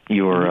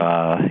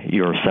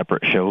 your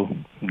separate show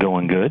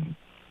going good?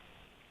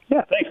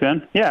 Yeah, thanks,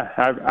 man. Yeah,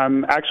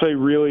 I'm actually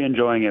really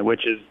enjoying it,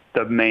 which is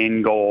the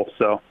main goal.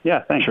 So,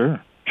 yeah, thanks.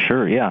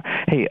 Sure, yeah.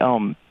 Hey,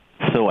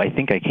 so I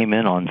think I came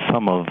in on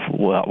some of,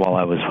 while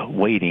I was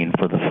waiting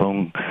for the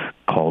phone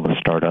call to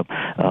start up,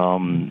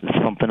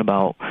 something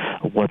about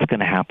what's going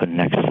to happen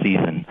next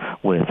season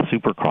with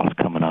Supercross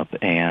coming up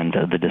and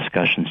the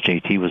discussions.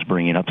 JT was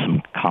bringing up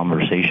some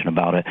conversation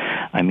about it.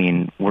 I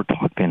mean, we're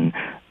talking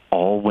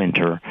all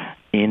winter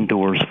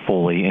indoors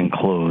fully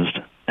enclosed,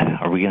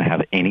 are we going to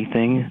have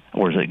anything,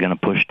 or is it going to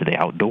push to the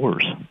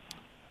outdoors?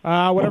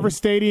 Whatever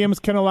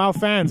stadiums can allow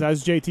fans,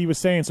 as JT was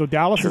saying. So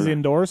Dallas is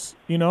indoors,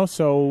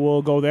 so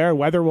we'll go there.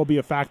 Weather will be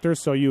a factor.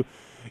 So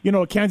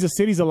Kansas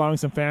City's allowing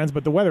some fans,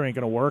 but the weather ain't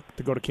going to work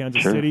to go to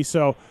Kansas City.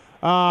 So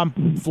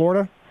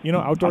Florida,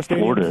 outdoor stadiums.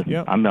 Florida.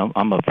 Yeah. I'm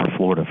up for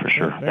Florida for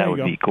sure. Yeah, that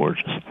would be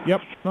gorgeous.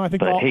 Yep. No, I think.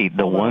 But hey,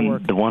 the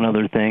one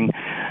other thing,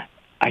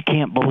 I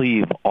can't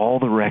believe all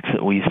the wrecks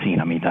that we've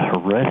seen. I mean, the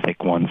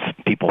horrific ones,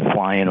 people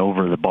flying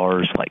over the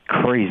bars like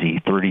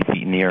crazy, 30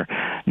 feet in the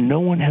air.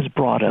 No one has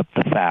brought up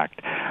the fact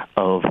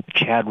of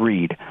Chad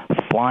Reed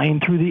flying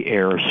through the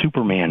air,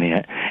 Superman in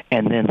it,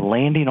 and then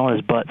landing on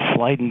his butt,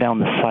 sliding down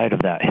the side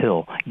of that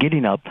hill,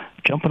 getting up,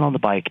 jumping on the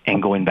bike,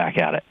 and going back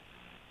at it.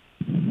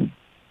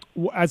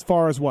 As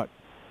far as what?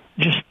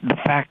 Just the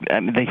fact,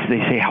 they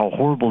say how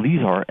horrible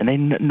these are,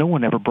 and no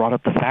one ever brought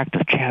up the fact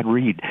of Chad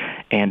Reed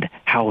and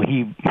how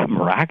he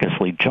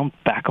miraculously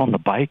jumped back on the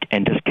bike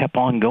and just kept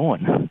on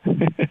going.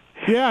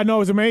 Yeah, no, it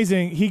was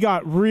amazing. He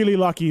got really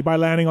lucky by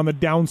landing on the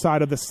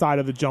downside of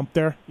the jump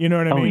there. You know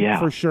what I mean? Yeah.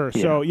 For sure.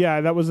 Yeah. So,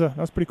 yeah, that was a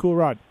pretty cool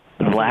ride.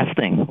 Last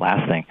thing.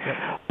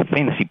 Yep. The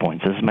fantasy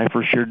points. This is my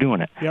first year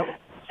doing it. Yep.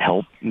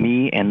 Help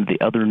me and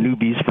the other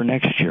newbies for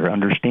next year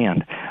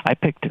understand. I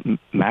picked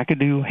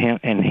McAdoo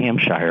and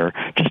Hampshire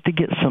just to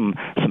get some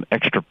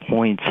extra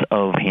points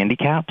of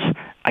handicaps.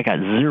 I got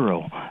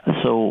 0.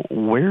 So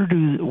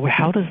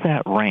how does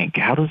that rank?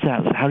 How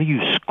do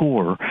you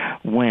score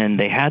when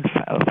they had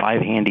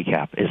 5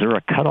 handicap? Is there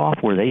a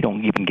cutoff where they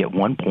don't even get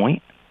 1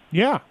 point?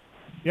 Yeah,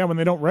 when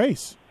they don't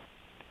race.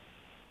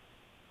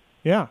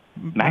 Yeah,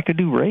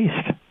 McAdoo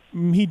raced.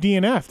 He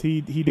DNF'd.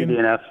 He didn't.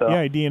 DNF'd, so.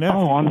 Yeah, he DNF'd.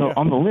 Oh,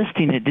 on the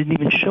listing, it didn't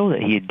even show that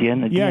he had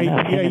DNF'd. He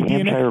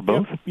Hampshire DNF'd.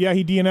 both. Yep. Yeah,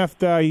 he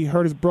DNF'd.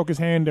 He broke his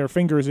hand or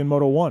fingers in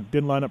Moto 1.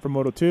 Didn't line up for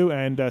Moto 2,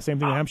 and same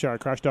thing in Hampshire.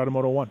 Crashed out in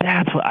Moto 1.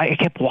 That's what I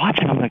kept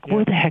watching. I'm like,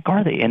 where the heck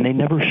are they? And they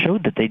never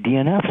showed that they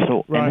DNF'd.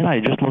 So, Right. and then I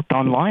just looked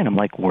online. I'm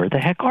like, where the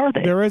heck are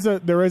they? There is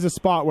a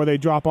spot where they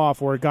drop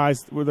off where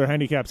guys with their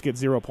handicaps get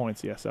 0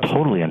 points. Yes,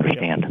 absolutely. Totally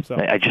understand. Yeah, so.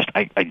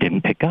 I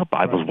didn't pick up.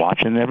 I was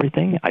watching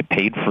everything. I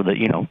paid for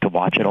to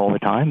watch it all the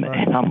time,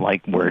 and I'm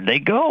like, where'd they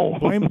go?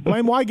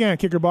 Blame Wygant,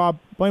 Kicker Bob.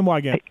 Blame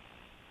Wygant. Hey,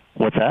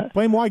 what's that?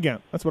 Blame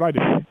Wygant. That's what I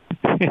do.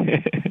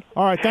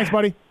 All right, thanks,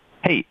 buddy.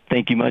 Hey,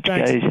 thank you much,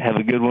 Thanks. guys. Have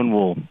a good one.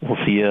 We'll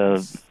see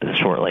you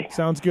shortly.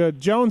 Sounds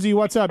good. Jonesy,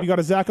 what's up? You got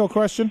a Zacho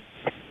question?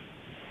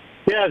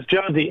 Yeah, it's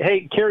Jonesy.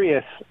 Hey,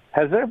 curious,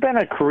 has there been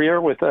a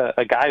career with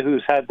a guy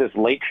who's had this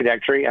late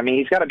trajectory? I mean,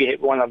 he's got to be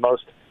one of the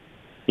most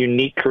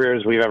unique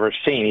careers we've ever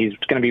seen. He's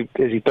going to be,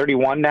 is he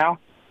 31 now?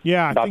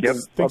 Yeah, I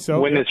think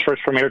so. Win his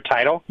first premier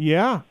title.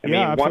 Yeah,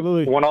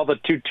 absolutely. Won all the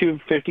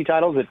 250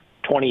 titles at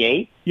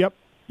 28. Yep.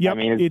 I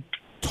mean, it's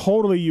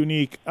totally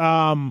unique.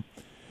 Ferry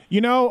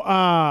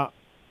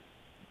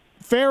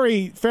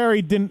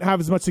didn't have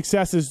as much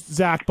success as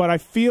Zach, but I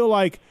feel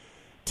like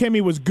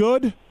Timmy was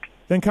good,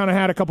 then kind of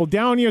had a couple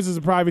down years as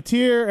a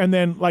privateer, and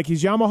then like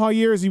his Yamaha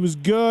years, he was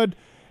good,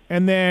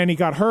 and then he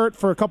got hurt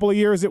for a couple of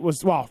years. It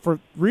was, for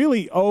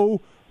really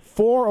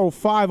 04,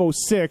 05,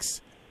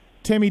 06,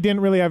 Timmy didn't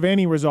really have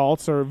any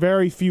results or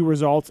very few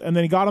results, and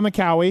then he got on the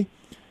Cowie,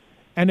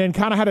 and then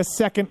kind of had a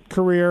second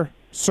career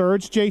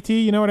surge,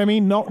 JT, you know what I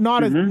mean? Not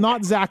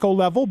Zacho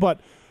level, but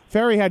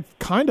Ferry had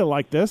kind of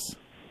like this.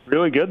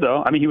 Really good,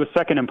 though. I mean, he was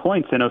second in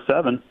points in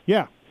 07.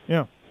 Yeah.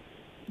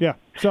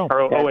 So,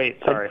 or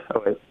 08, sorry.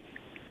 08.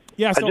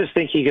 Yeah, so, I just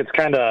think he gets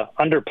kind of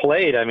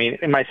underplayed. I mean,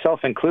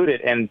 myself included,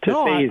 and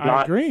say he's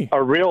not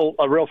a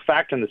real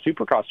factor in the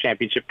Supercross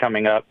Championship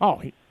coming up.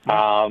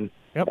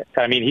 Yep.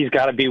 I mean, he's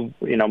got to be,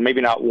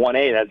 maybe not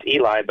 1A. That's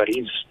Eli, but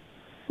he's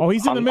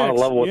in the mix. On a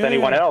level with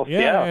anyone else.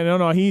 Yeah.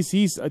 No. He's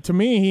to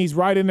me, he's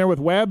right in there with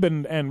Webb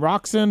and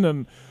Roxon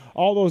and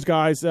all those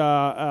guys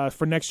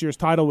for next year's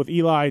title with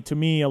Eli. To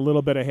me, a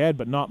little bit ahead,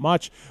 but not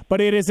much. But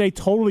it is a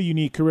totally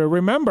unique career.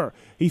 Remember,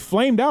 he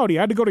flamed out. He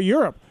had to go to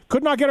Europe.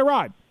 Could not get a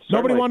ride.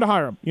 Nobody wanted to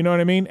hire him. You know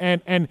what I mean?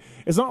 And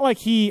it's not like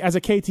he, as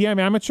a KTM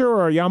amateur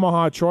or a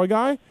Yamaha Troy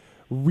guy,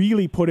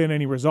 really put in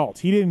any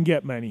results. He didn't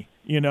get many.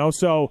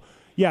 So.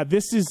 Yeah,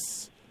 this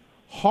is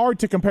hard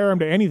to compare him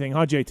to anything,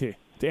 huh, JT?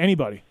 To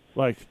anybody.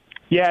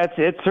 Yeah,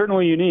 it's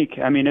certainly unique.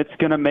 I mean, it's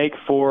going to make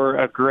for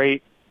a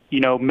great,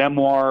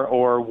 memoir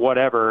or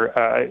whatever,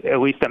 at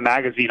least a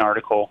magazine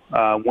article.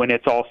 When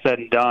it's all said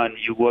and done,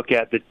 you look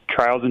at the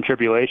trials and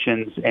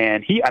tribulations,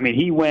 and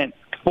he went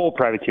full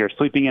privateer,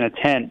 sleeping in a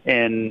tent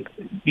in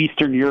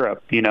Eastern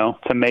Europe,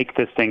 to make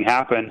this thing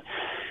happen.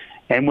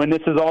 And when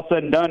this is all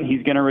said and done,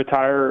 he's going to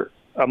retire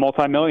a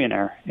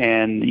multimillionaire,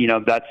 and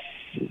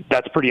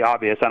that's pretty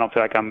obvious. I don't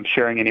feel like I'm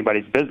sharing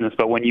anybody's business,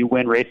 but when you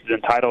win races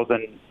and titles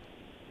and...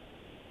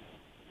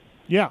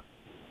 Yeah.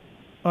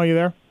 Oh, you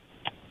there?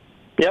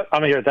 Yep,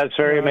 I'm here. That's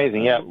very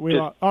amazing, yeah.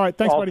 All right,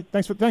 thanks, buddy.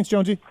 Thanks,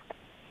 Jonesy.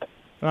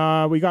 We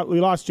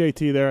lost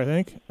JT there, I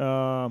think.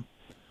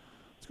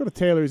 Let's go to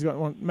Taylor. He's got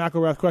one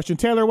McElrath question.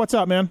 Taylor, what's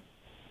up, man?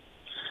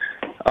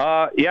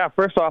 Yeah,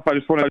 first off, I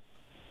just want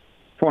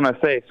to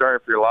say sorry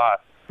for your loss.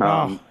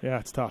 Yeah,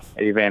 it's tough.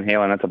 Eddie Van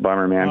Halen, that's a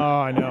bummer, man.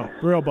 Oh, I know.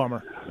 Real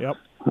bummer. Yep.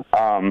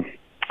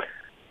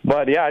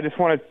 But yeah, I just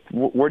wanted.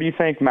 Where do you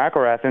think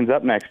McElrath ends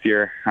up next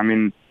year? I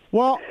mean,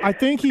 well, I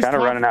think he's kind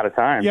of running out of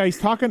time. Yeah, he's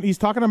talking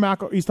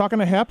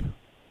to Hep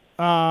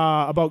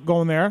about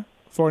going there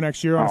for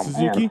next year on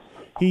Suzuki. Man.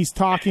 He's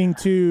talking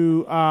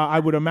to. I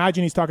would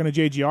imagine he's talking to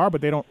JGR,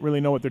 but they don't really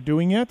know what they're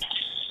doing yet.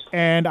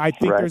 And I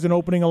think there's an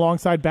opening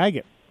alongside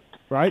Baggett,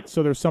 right?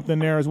 So there's something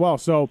there as well.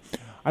 So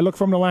I look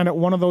for him to land at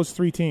one of those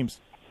three teams.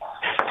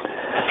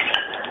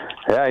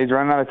 Yeah, he's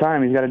running out of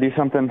time. He's got to do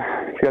something.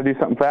 He's got to do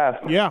something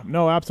fast. Yeah,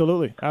 no,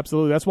 absolutely.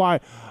 That's why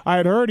I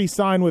had heard he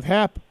signed with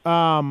Hep.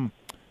 That's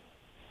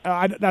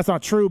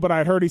not true, but I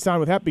had heard he signed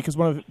with Hep because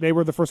they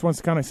were the first ones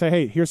to kind of say,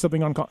 "Hey, here's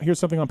something on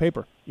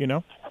paper," you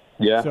know.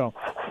 Yeah. So,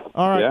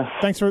 all right. Yeah.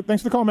 Thanks for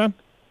the call, man.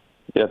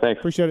 Yeah, thanks.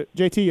 Appreciate it.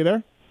 JT, you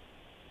there?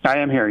 I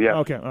am here, yeah.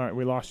 Okay, all right.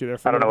 We lost you there.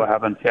 I don't know what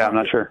happened. Yeah, I'm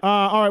not sure.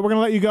 All right, we're going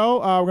to let you go.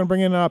 We're going to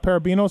bring in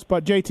Parabinos.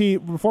 But,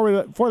 JT, before we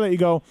let you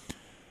go,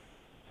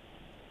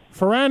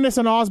 Ferrandis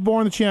and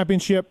Osborne, the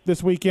championship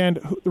this weekend.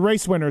 The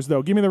race winners,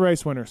 though. Give me the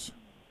race winners.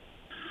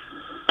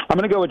 I'm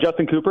going to go with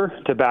Justin Cooper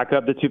to back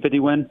up the 250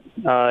 win.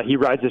 He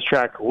rides this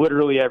track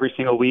literally every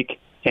single week,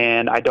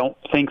 and I don't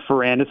think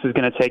Ferrandis is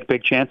going to take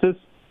big chances.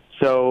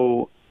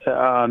 So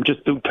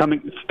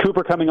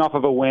Cooper coming off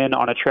of a win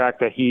on a track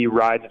that he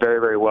rides very,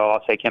 very well,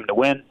 I'll take him to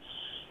win.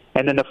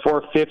 And then the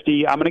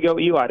 450, I'm going to go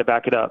Eli to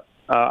back it up.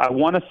 I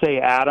want to say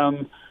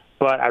Adam,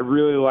 but I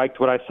really liked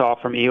what I saw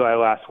from Eli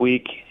last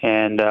week,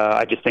 and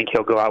I just think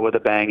he'll go out with a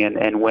bang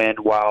and win,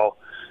 while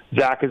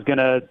Zach is going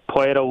to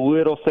play it a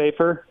little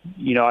safer.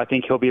 You know, I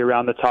think he'll be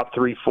around the top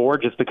 3-4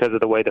 just because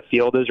of the way the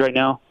field is right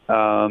now.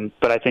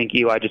 But I think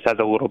Eli just has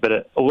a little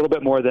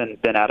bit more than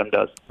Adam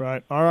does.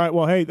 Right. All right.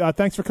 Well, hey,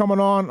 thanks for coming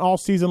on all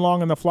season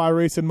long on the Fly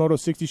Racing Moto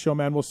 60 show,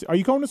 man. We'll see. Are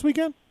you going this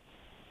weekend?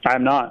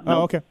 I'm not. No.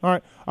 Oh, okay.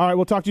 All right.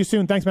 We'll talk to you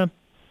soon. Thanks, man.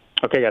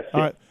 Okay, guys. All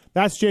right.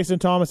 That's Jason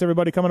Thomas,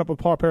 everybody, coming up with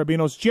Paul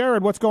Parabinos.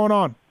 Jared, what's going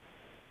on?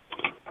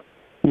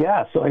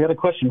 Yeah, so I got a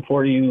question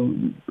for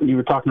you. You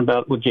were talking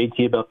about with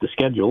JT about the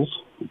schedules,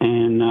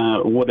 and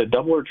would a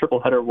double or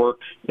triple header work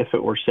if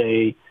it were,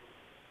 say,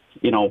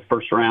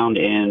 first round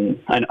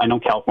in? I know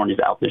California's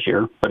out this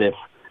year, but if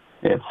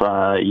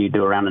you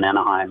do a round in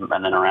Anaheim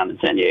and then a round in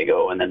San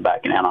Diego and then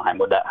back in Anaheim,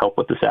 would that help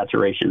with the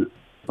saturation,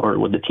 or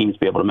would the teams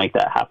be able to make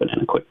that happen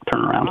in a quick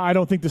turnaround? I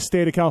don't think the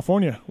state of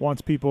California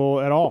wants people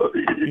at all.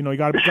 You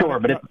got to sure,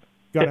 but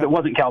if it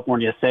wasn't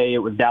California, say it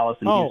was Dallas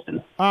and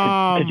Houston,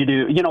 could you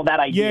do, that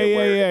idea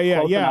where it's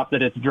close enough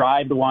that it's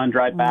drive to one,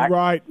 drive back?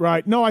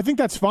 Right. No, I think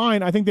that's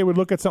fine. I think they would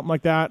look at something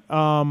like that.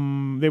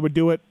 They would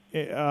do it.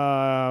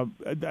 The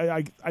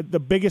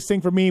biggest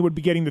thing for me would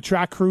be getting the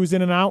track crews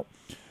in and out.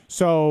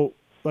 So,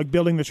 like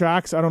building the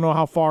tracks, I don't know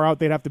how far out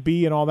they'd have to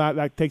be and all that.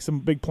 That takes some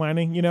big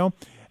planning,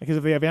 Because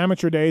if they have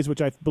amateur days,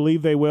 which I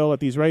believe they will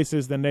at these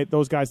races, then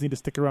those guys need to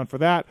stick around for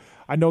that.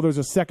 I know there's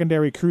a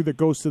secondary crew that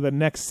goes to the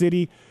next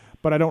city,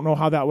 but I don't know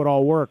how that would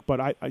all work.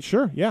 But I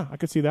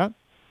could see that.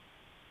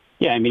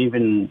 Yeah, I mean,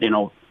 even,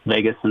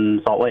 Vegas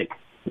and Salt Lake.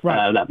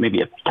 Right. That may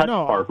be a touch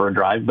far for a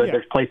drive, but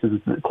there's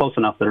places close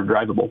enough that are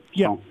drivable.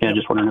 Yeah. So,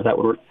 just wondering if that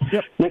would work.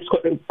 Yep. Next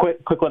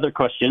quick other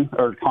question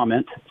or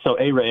comment. So,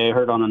 A-Ray, I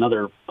heard on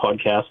another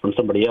podcast from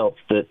somebody else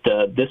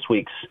that this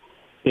week's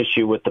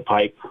issue with the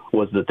pipe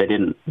was that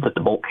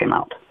the bolt came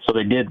out. So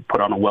they did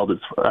put on a welded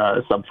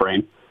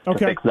subframe to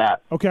fix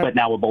that. Okay. But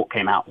now a bolt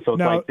came out. So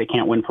it's like they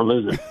can't win for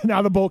losing.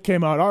 Now the bolt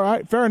came out. All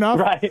right. Fair enough.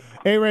 Right.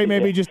 A-Ray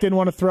maybe just didn't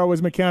want to throw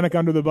his mechanic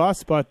under the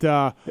bus, but,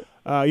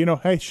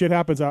 hey, shit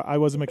happens. I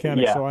was a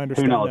mechanic, so I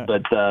understand who knows?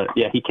 that.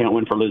 But, he can't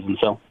win for losing.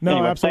 So no,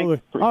 anyway,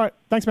 absolutely. Thanks. All right.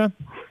 Thanks, man.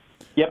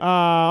 Yep.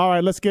 All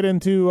right. Let's get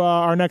into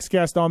our next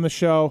guest on the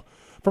show.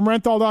 From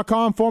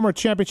Renthal.com, former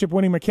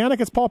championship-winning mechanic,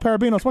 it's Paul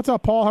Parabinos. What's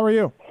up, Paul? How are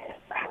you?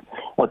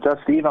 What's up,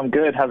 Steve? I'm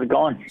good. How's it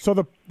going? So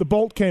the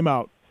bolt came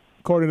out,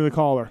 according to the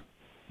caller.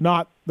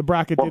 Not the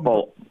bracket what didn't.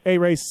 Bolt?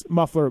 A-Race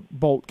muffler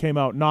bolt came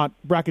out. Not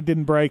bracket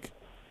didn't break,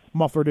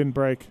 muffler didn't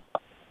break.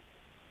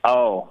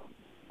 Oh,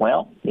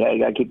 well, yeah, you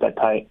got to keep that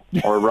tight.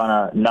 Or run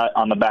a nut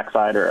on the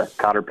backside or a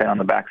cotter pin on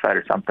the backside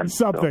or something.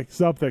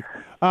 Something.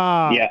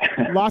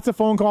 Yeah. Lots of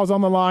phone calls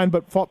on the line,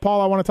 but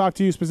Paul, I want to talk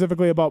to you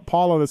specifically about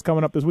Paula that's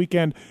coming up this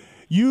weekend.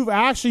 You've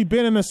actually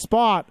been in a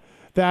spot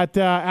that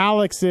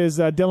Alex is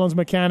Dylan's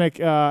mechanic,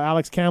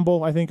 Alex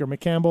Campbell, I think, or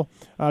McCampbell,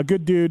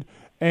 good dude,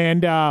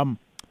 and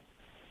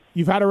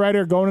you've had a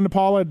rider going into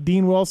Paula,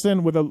 Dean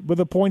Wilson, with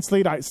a points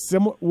lead.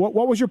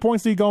 What was your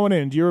points lead going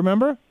in? Do you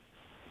remember?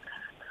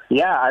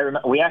 Yeah, I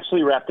remember. We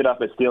actually wrapped it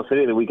up at Steel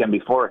City the weekend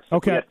before. So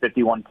we had a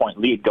 51-point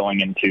lead going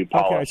into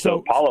Paula. Okay,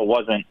 so Paula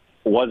wasn't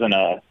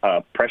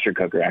a pressure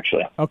cooker,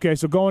 actually. Okay,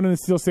 so going into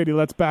Steel City,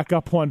 let's back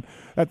up one.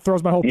 That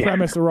throws my whole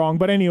premise wrong.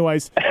 But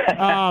anyways,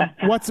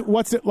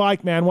 what's it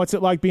like, man? What's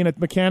it like being a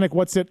mechanic?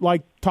 What's it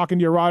like talking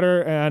to your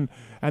rider and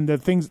the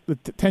things, the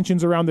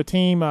tensions around the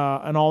team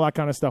and all that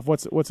kind of stuff?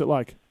 What's it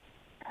like?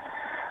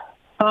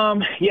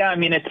 Yeah, I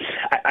mean,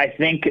 I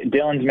think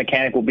Dylan's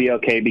mechanic will be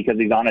okay because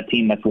he's on a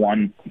team that's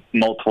won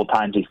multiple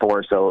times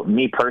before. So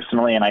me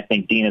personally, and I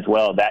think Dean as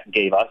well, that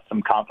gave us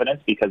some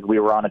confidence because we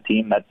were on a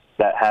team that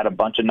had a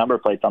bunch of number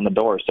plates on the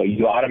door. So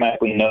you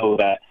automatically know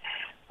that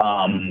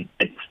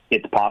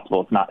it's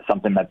possible. It's not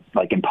something that's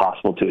like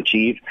impossible to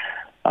achieve.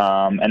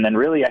 And then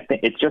really, I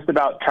think it's just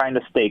about trying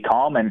to stay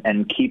calm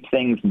and keep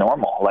things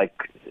normal. Like,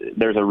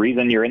 there's a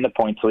reason you're in the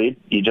points lead.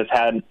 You just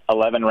had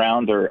 11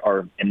 rounds,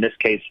 or in this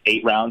case,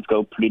 8 rounds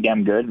go pretty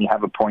damn good, and you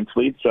have a points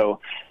lead. So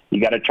you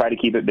got to try to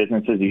keep it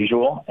business as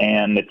usual.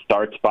 And it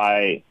starts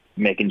by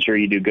making sure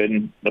you do good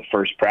in the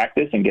first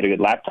practice and get a good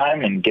lap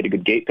time and get a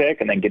good gate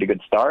pick and then get a good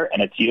start.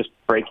 And you just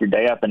break your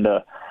day up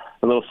into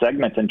little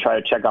segments and try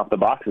to check off the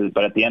boxes.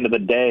 But at the end of the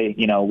day,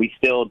 we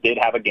still did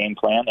have a game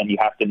plan, and you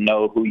have to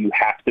know who you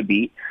have to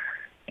beat.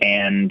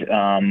 And,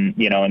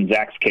 in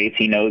Zach's case,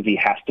 he knows he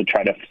has to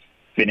try to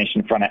finish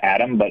in front of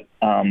Adam, but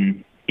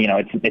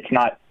it's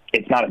not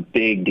a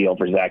big deal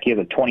for Zach. He has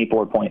a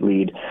 24-point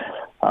lead,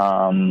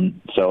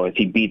 so if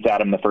he beats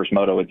Adam the first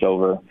moto, it's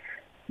over.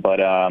 But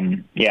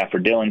for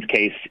Dylan's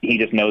case, he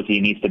just knows he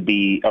needs to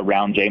be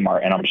around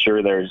J-Mart, and I'm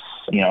sure there's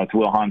it's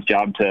Will Hahn's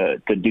job to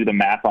do the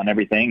math on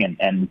everything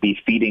and be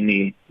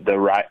feeding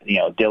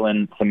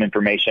Dylan some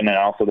information and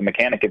also the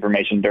mechanic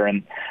information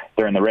during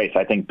the race.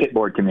 I think pit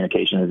board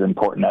communication is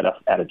important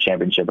at a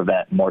championship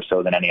event more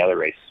so than any other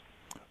race.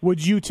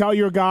 Would you tell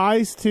your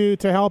guys to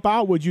help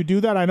out? Would you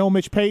do that? I know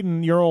Mitch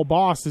Payton, your old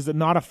boss, is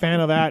not a fan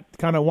of that.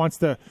 Kind of wants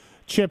the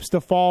chips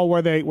to fall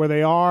where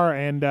they are,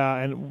 and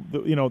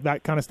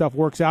that kind of stuff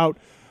works out.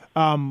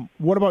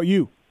 What about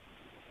you?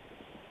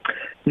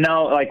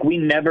 No, we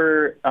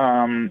never.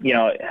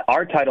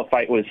 Our title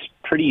fight was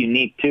pretty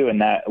unique too, in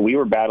that we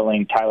were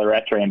battling Tyler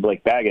Rattray and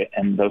Blake Baggett,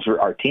 and those were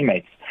our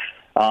teammates.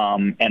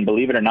 And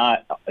believe it or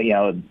not,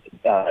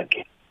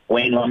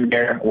 Wayne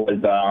Lumger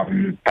was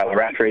Tyler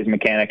Rattray's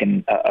mechanic,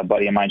 and a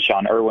buddy of mine,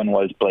 Sean Irwin,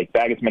 was Blake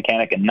Baggett's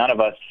mechanic, and none of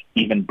us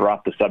even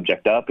brought the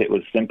subject up. It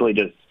was simply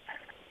just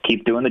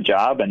keep doing the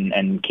job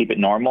and keep it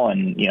normal.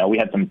 And, we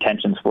had some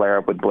tensions flare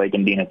up with Blake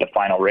and Dean at the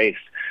final race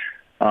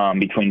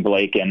between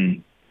Blake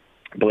and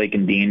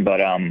Dean. But,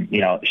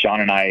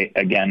 Sean and I,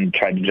 again,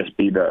 tried to just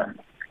be the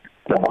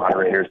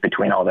moderators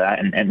between all that.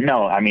 And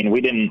no, I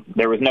mean,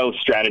 there was no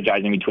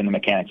strategizing between the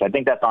mechanics. I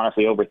think that's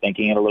honestly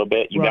overthinking it a little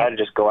bit. You got to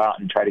just go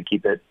out and try to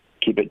keep it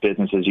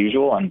business as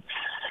usual.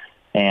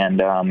 And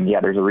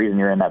there's a reason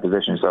you're in that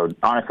position. So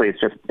honestly,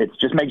 it's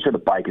just making sure the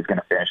bike is going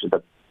to finish is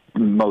the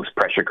most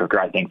pressure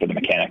cooker, I think, for the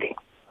mechanic.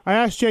 I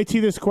asked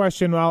JT this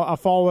question. I'll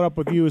follow it up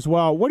with you as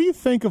well. What do you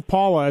think of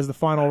Paula as the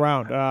final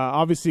round?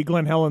 Obviously,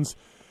 Glen Helen's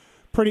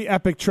pretty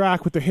epic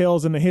track with the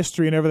hills and the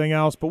history and everything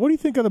else. But what do you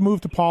think of the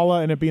move to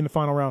Paula and it being the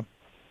final round?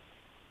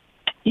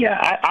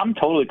 Yeah, I'm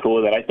totally cool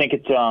with it. I think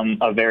it's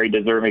a very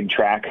deserving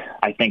track.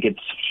 I think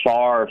it's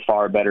far,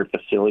 far better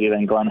facility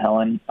than Glen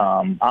Helen.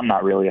 I'm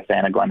not really a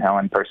fan of Glen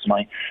Helen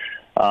personally.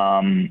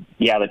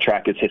 The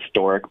track is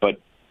historic,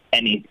 but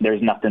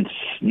there's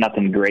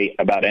nothing great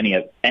about any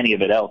of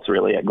it else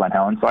really at Glen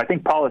Helen. So I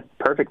think Paula's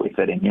perfectly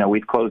fitting.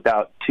 We've closed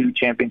out 2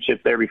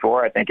 championships there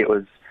before. I think it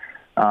was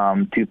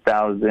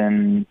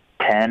 2010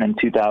 and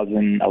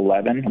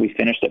 2011. We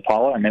finished at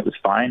Paula, and it was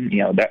fine.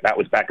 That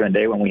was back in the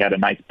day when we had a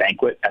nice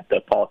banquet at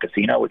the Paula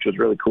Casino, which was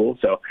really cool.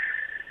 So,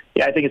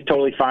 yeah, I think it's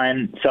totally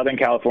fine. Southern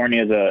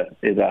California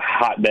is a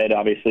hotbed,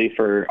 obviously,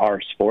 for our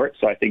sport.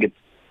 So I think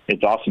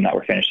it's awesome that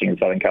we're finishing in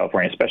Southern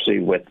California, especially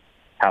with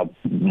how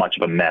much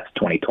of a mess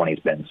 2020 has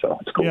been. So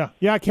it's cool.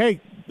 Yeah. Kate,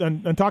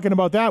 and talking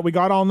about that, we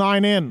got all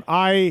 9 in.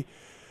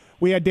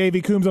 We had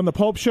Davey Coombs on the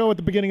Pope Show at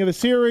the beginning of the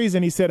series,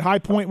 and he said High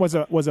Point was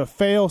a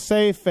fail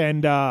safe,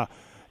 and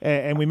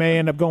we may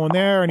end up going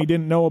there. And he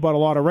didn't know about a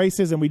lot of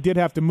races, and we did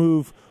have to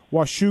move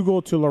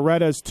Washougal to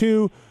Loretta's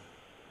too.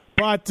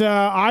 But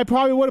I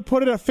probably would have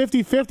put it at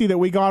 50-50 that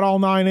we got all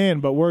 9 in.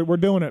 But we're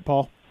doing it,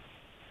 Paul.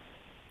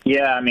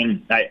 Yeah, I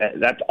mean,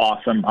 that's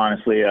awesome,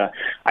 honestly.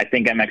 I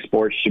think MX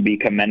Sports should be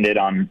commended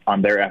on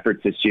their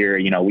efforts this year.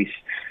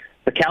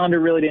 The calendar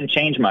really didn't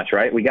change much,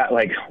 right? We got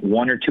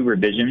 1 or 2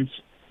 revisions,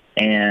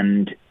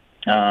 and,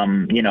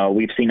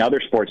 we've seen other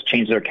sports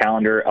change their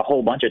calendar a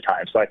whole bunch of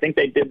times. So I think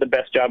they did the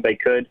best job they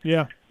could.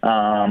 Yeah.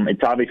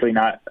 It's obviously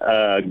not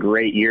a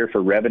great year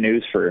for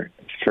revenues for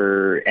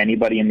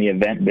anybody in the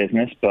event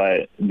business,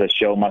 but the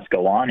show must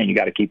go on, and you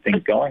got to keep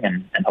things going,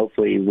 and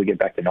hopefully we get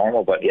back to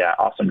normal. But yeah,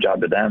 awesome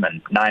job to them,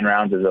 and 9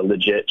 rounds is a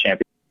legit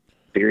champion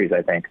series,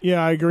 I think.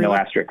 Yeah, I agree. No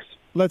asterisks.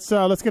 Let's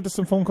get to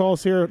some phone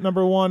calls here.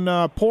 Number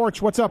 1,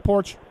 Porch. What's up,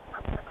 Porch?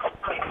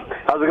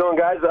 How's it going,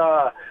 guys?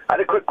 I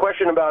had a quick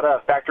question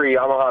about factory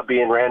Yamaha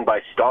being ran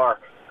by Star.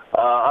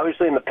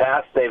 Obviously, in the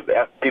past,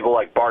 people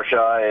like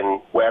Barsha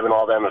and Webb and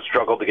all them have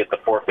struggled to get the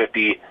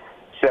 450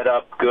 set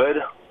up good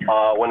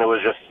when it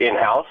was just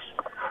in-house.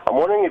 I'm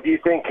wondering if you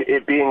think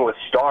it being with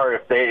Star,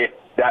 if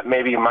that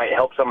maybe might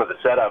help some of the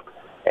setup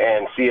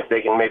and see if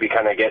they can maybe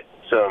kind of get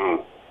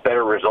some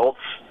better results,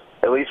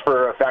 at least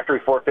for a factory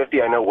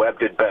 450. I know Webb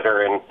did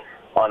better in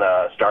on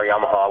a Star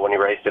Yamaha when he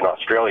raced in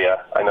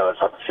Australia. I know it's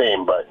not the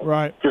same, but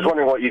right. Just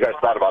wondering what you guys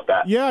thought about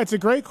that. Yeah, it's a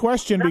great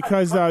question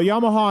because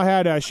Yamaha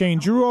had Shane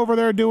Drew over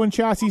there doing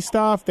chassis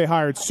stuff. They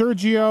hired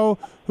Sergio,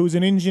 who's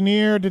an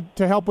engineer,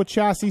 to help with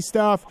chassis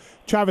stuff.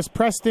 Travis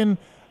Preston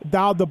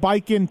dialed the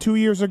bike in 2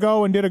 years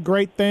ago and did a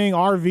great thing.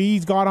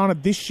 RV's got on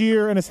it this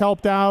year and has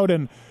helped out.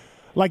 And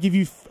like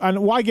and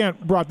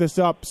Wygant brought this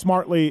up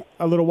smartly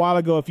a little while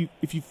ago.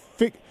 If you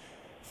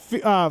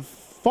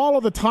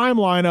follow the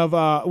timeline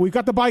of we've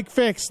got the bike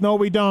fixed, no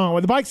we don't.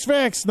 When the bike's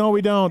fixed, no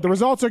we don't. The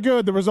results are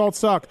good, the results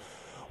suck.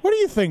 What do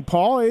you think,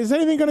 Paul? Is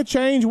anything going to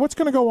change? What's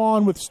going to go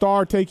on with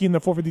Star taking the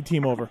 450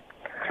 team over?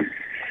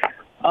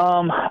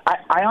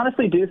 I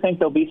honestly do think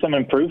there'll be some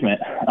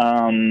improvement.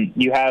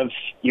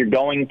 You're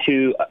going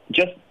to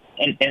just,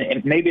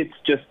 and maybe it's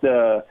just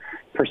the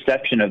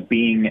perception of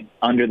being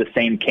under the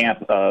same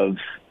camp of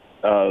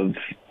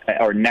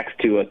or next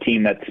to a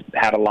team that's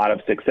had a lot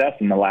of success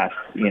in the last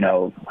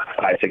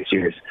 5-6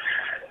 years.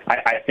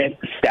 I think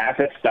the staff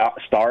at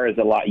Star is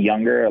a lot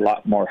younger, a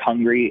lot more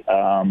hungry.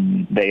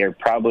 They are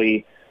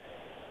probably.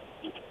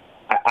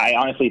 I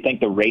honestly think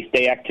the race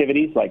day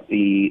activities, like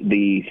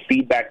the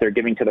feedback they're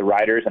giving to the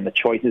riders and the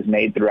choices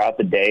made throughout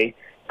the day,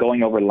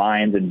 going over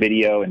lines and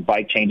video and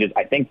bike changes,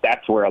 I think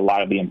that's where a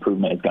lot of the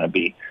improvement is going to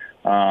be.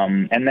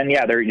 And then,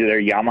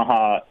 they're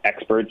Yamaha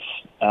experts.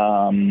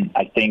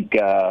 I think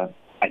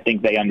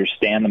they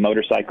understand the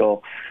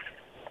motorcycle.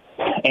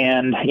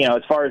 And,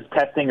 as far as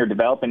testing or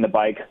developing the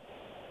bike,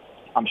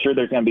 I'm sure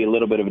there's going to be a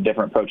little bit of a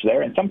different approach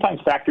there. And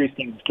sometimes factories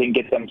can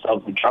get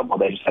themselves in trouble.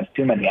 They just have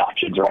too many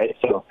options, right?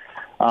 So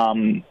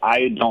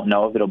I don't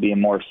know if it'll be a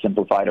more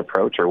simplified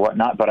approach or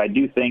whatnot, but I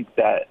do think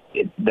that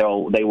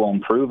they will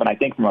improve. And I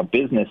think from a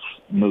business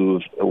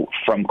move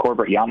from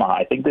corporate Yamaha,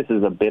 I think this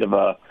is a bit of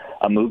a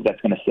move that's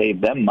going to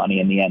save them money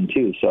in the end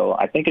too. So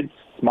I think it's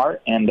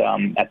smart. And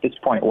at this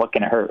point, what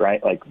can it hurt,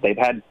 right? Like they've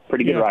had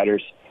pretty good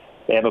riders.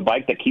 They have a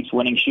bike that keeps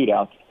winning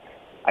shootouts.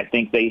 I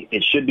think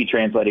it should be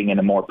translating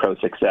into more pro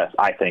success.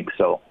 I think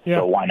so. Yeah.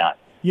 So why not?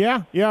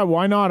 Yeah,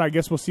 why not? I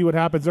guess we'll see what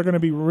happens. They're going to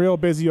be real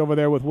busy over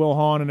there with Will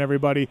Hahn and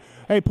everybody.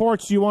 Hey,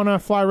 Porch, do you want to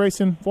fly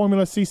racing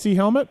Formula CC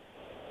helmet?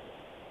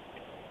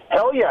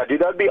 Hell yeah,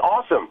 dude. That'd be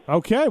awesome.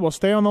 Okay, well,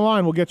 stay on the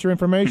line. We'll get your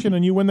information,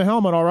 and you win the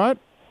helmet, all right?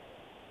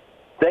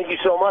 Thank you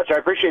so much. I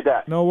appreciate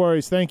that. No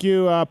worries. Thank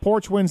you.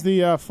 Porch wins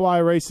the Fly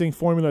Racing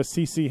Formula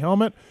CC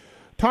helmet.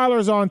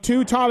 Tyler's on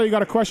too. Tyler, you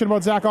got a question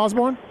about Zach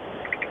Osborne?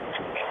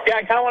 Yeah,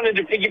 I kind of wanted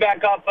to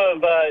piggyback off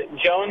of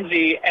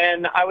Jonesy,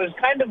 and I was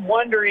kind of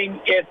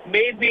wondering if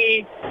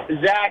maybe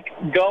Zach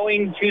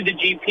going to the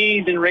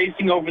GPs and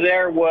racing over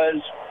there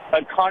was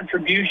a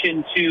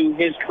contribution to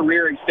his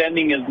career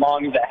extending as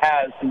long as it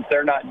has, since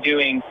they're not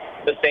doing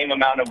the same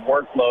amount of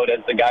workload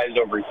as the guys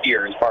over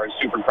here as far as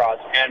Supercross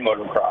and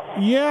motocross.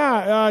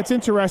 Yeah, it's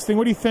interesting.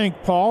 What do you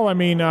think, Paul? I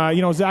mean,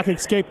 Zach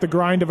escaped the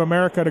grind of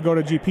America to go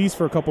to GPs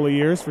for a couple of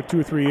years, for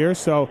 2 or 3 years.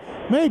 So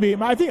maybe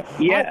I think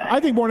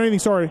more than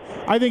anything.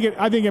 I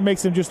think it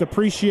makes him just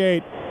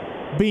appreciate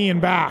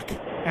being back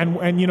and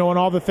and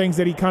all the things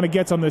that he kind of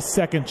gets on this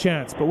second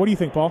chance. But what do you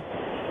think, Paul?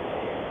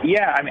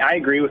 Yeah, I mean, I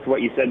agree with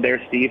what you said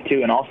there, Steve,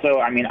 too. And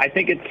also, I mean, I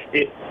think it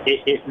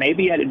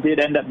did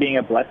end up being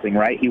a blessing,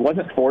 right? He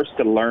wasn't forced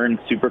to learn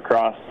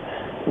Supercross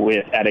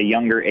at a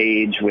younger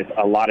age with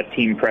a lot of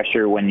team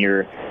pressure. When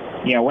you're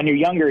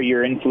younger,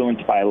 you're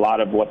influenced by a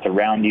lot of what's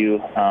around you.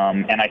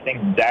 And I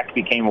think Zach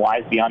became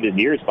wise beyond his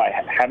years by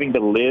having to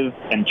live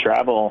and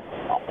travel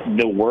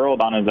the world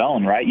on his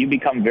own, right? You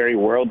become very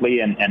worldly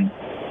and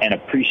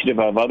appreciative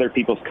of other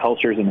people's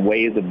cultures and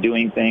ways of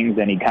doing things.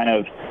 And he kind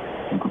of,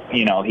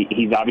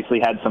 he's obviously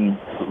had some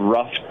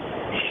rough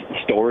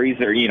stories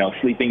or,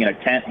 sleeping in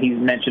a tent he's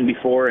mentioned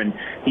before, and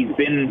he's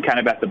been kind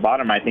of at the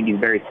bottom. I think he's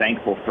very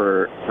thankful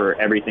for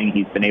everything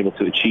he's been able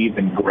to achieve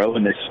and grow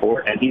in this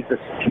sport. And he's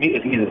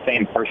the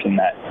same person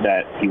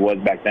that he was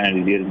back then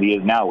as he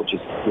is now, which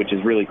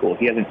is really cool.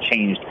 He hasn't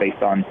changed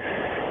based on,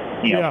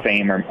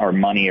 fame or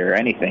money or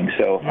anything.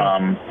 So,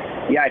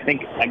 I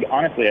think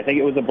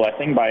it was a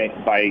blessing by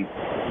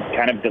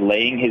kind of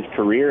delaying his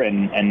career,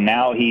 and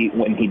now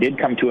when he did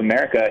come to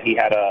America, he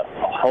had a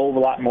whole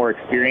lot more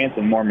experience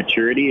and more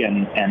maturity,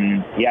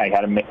 and he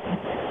had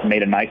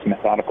made a nice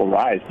methodical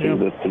rise to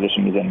the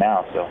position he's in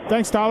now. So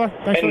thanks, Tyler.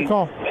 Thanks for the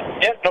call.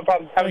 Yeah, no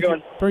problem. Have a good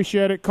one.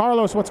 Appreciate it.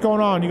 Carlos, what's going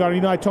on? You got an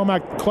Eli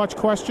Tomac clutch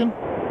question?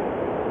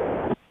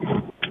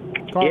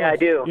 Carlos. Yeah, I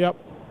do. Yep.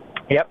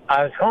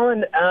 I was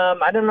calling.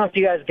 I don't know if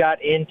you guys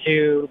got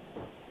into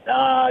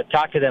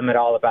talk to them at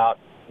all about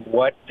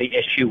what the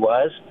issue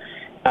was,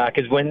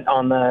 because when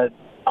on the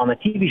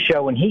TV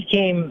show, when he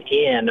came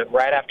in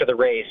right after the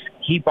race,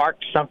 he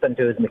barked something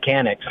to his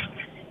mechanics,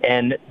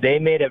 and they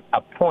made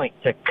a point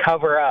to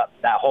cover up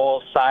that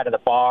whole side of the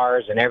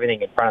bars and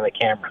everything in front of the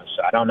camera.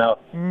 So I don't know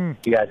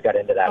if you guys got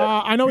into that.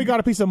 I know he got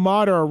a piece of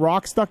mud or a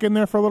rock stuck in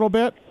there for a little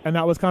bit, and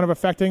that was kind of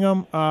affecting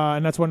him,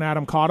 and that's when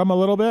Adam caught him a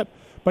little bit.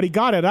 But he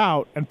got it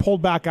out and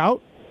pulled back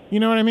out.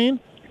 You know what I mean?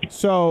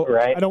 So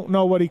I don't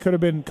know what he could have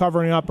been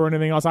covering up or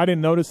anything else. I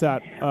didn't notice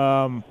that.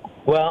 I'm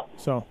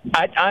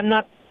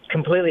not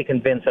completely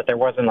convinced that there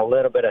wasn't a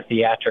little bit of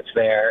theatrics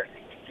there,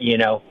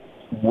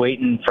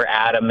 waiting for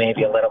Adam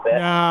maybe a little bit.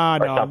 No,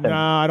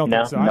 I don't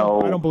think so.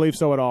 No. I don't believe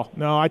so at all.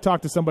 No, I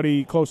talked to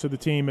somebody close to the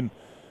team, and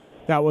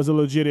that was a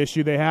legit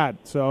issue they had.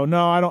 So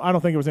no, I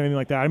don't think it was anything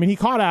like that. I mean, he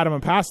caught Adam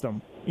and passed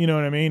him. You know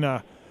what I mean?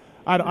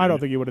 I don't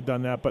think he would have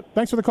done that. But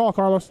thanks for the call,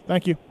 Carlos.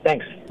 Thank you.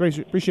 Thanks.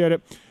 Appreciate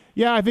it.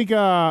 Yeah, I think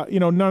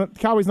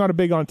Cowie's not a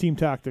big on team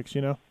tactics.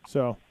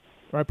 So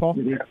right, Paul?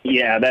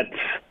 Yeah, that's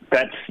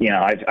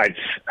I've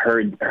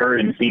heard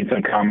and seen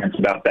some comments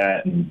about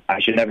that. And I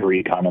should never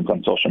read comments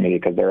on social media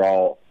because they're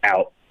all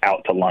out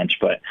to lunch.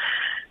 But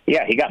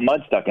yeah, he got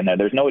mud stuck in there.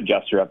 There's no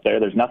adjuster up there.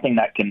 There's nothing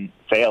that can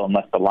fail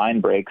unless the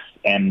line breaks.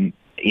 And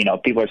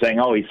people are saying,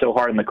 "Oh, he's so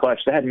hard in the clutch."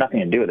 That had nothing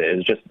to do with it. It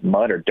was just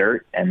mud or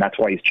dirt, and that's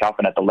why he's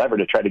chopping at the lever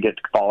to try to get it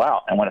to fall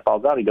out. And when it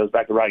falls out, he goes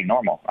back to riding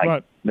normal.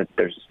 Right.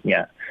 There's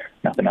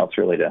nothing else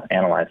really to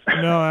analyze.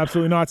 No,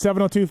 absolutely not.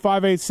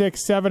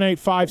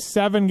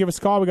 702-586-7857. Give us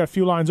a call. We got a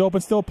few lines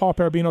open still. Paul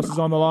Parabinos is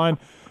on the line.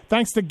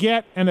 Thanks to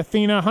Get and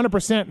Athena,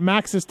 100%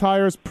 Matthes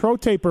tires, Pro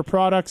Taper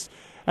products,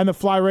 and the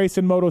Fly Race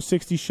and Moto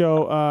 60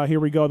 show. Here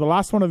we go. The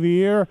last one of the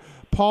year.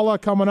 Paula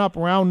coming up,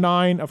 round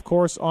 9, of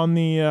course, on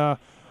the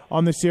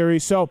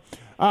series. So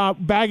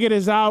Baggett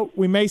is out.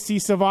 We may see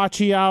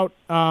Savacci out.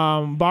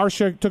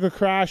 Barsha took a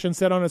crash and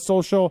said on his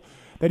social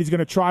that he's going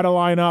to try to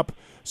line up.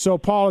 So,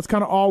 Paul, it's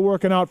kind of all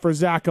working out for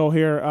Zacho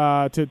here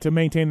to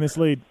maintain this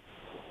lead.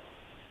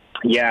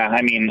 Yeah,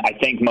 I mean, I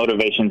think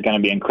motivation is going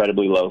to be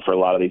incredibly low for a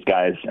lot of these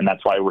guys, and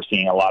that's why we're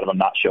seeing a lot of them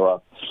not show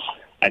up.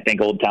 I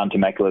think Old Town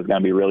Temecula is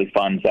going to be really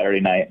fun Saturday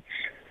night.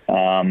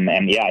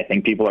 And, yeah, I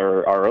think people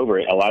are over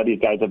it. A lot of these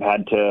guys have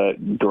had to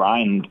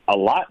grind a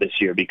lot this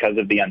year because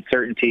of the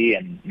uncertainty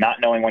and not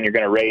knowing when you're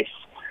going to race.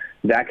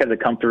 Zach has a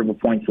comfortable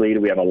points lead.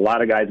 We have a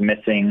lot of guys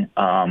missing.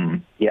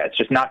 It's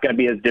just not going to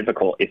be as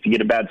difficult. If you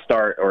get a bad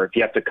start or if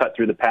you have to cut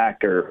through the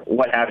pack or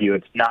what have you,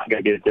 it's not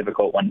going to be as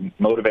difficult when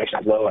motivation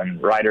is low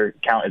and rider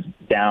count is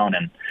down.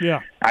 And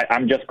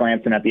I'm just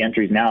glancing at the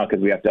entries now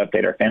because we have to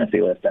update our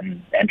fantasy list,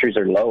 and entries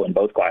are low in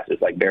both classes,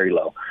 like very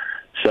low.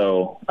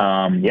 So,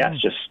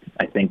 it's just,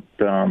 I think,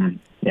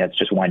 it's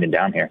just winding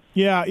down here.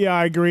 Yeah,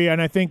 I agree.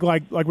 And I think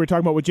like we're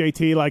talking about with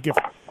JT, like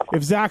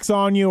if Zach's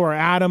on you or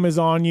Adam is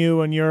on you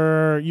and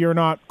you're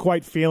not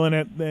quite feeling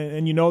it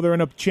and they're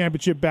in a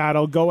championship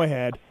battle, go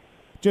ahead.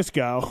 Just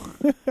go.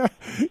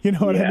 You know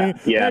what I mean?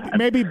 Yeah.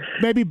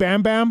 Maybe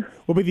Bam Bam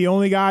will be the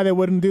only guy that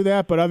wouldn't do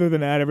that, but other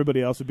than that,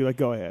 everybody else would be like,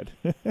 go ahead.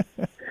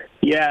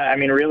 Yeah, I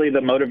mean, really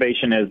the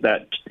motivation is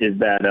that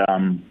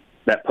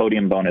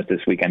podium bonus this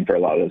weekend for a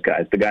lot of those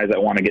guys, the guys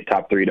that want to get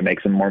top 3 to make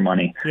some more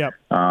money. Yep.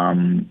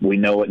 We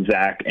know what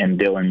Zach and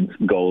Dylan's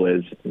goal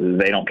is.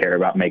 They don't care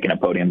about making a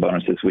podium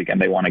bonus this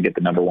weekend. They want to get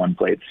the number 1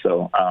 plates.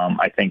 So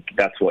I think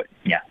that's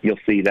you'll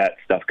see that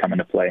stuff come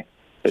into play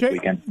this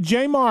weekend.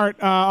 J-Mart,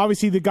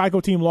 obviously the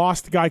Geico team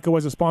lost Geico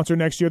as a sponsor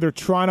next year. They're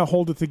trying to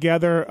hold it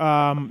together.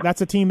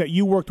 That's a team that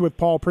you worked with,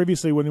 Paul,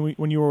 previously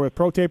when you were with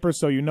Pro Tapers,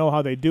 so you know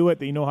how they do it,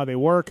 you know how they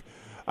work.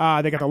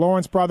 They got the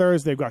Lawrence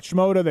brothers, they've got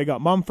Shimoda, they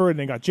got Mumford, and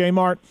they got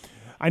J-Mart.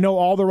 I know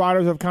all the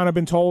riders have kind of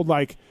been told,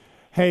 like,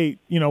 hey,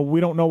 we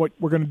don't know what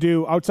we're going to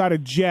do. Outside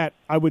of Jet,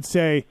 I would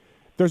say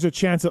there's a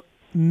chance that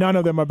none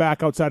of them are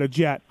back outside of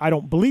Jet. I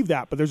don't believe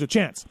that, but there's a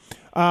chance.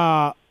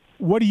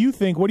 What do you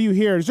think? What do you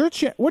hear? Is there a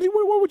chance? What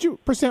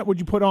would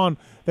you put on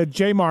that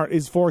J-Mart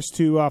is forced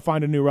to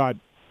find a new ride?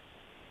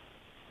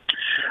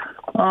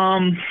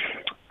 I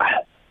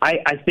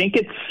think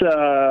it's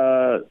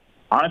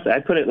honestly,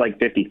 I'd put it like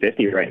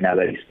 50-50 right now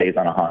that he stays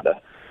on a Honda.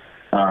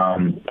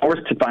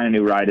 Forced to find a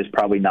new ride is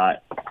probably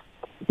not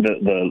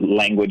the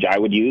language I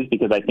would use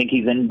because I think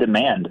he's in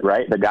demand,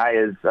 right? The guy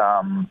is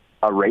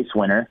a race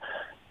winner,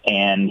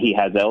 and he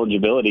has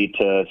eligibility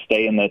to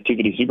stay in the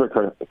 250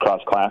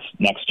 Supercross class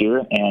next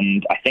year,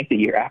 and I think the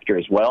year after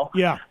as well.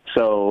 Yeah.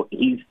 So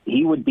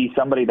he would be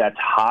somebody that's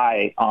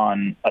high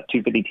on a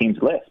 250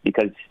 team's list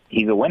because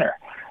he's a winner.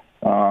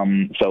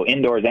 So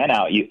indoors and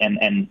out,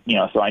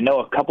 so I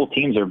know a couple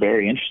teams are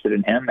very interested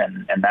in him,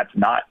 and that's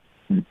not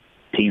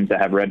teams that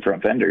have red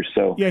front fenders.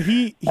 So yeah,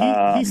 he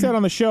said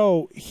on the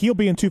show he'll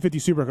be in 250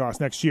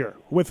 Supercross next year.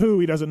 With who,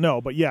 he doesn't know,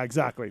 but yeah,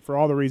 exactly, for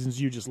all the reasons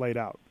you just laid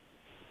out.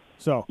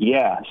 So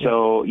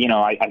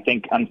I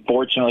think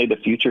unfortunately the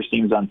future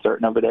seems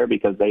uncertain over there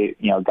because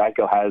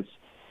Geico has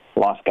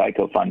lost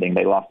Geico funding.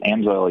 They lost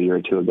AMSOIL a year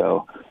or two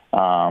ago,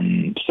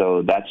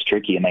 so that's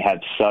tricky, and they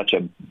had such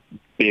a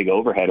big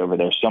overhead over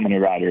there, so many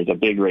riders, a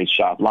big race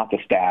shop, lots of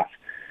staff.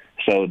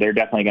 So they're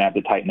definitely going to have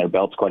to tighten their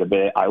belts quite a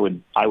bit. I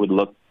would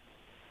look,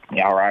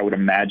 or I would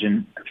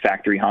imagine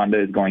factory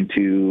Honda is going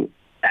to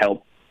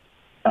help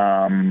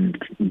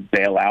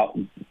bail out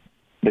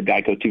the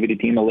Geico 250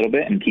 team a little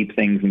bit and keep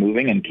things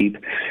moving and keep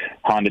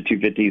Honda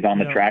 250s on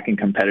the track and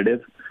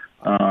competitive.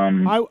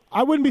 I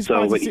wouldn't be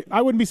surprised.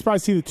 I wouldn't be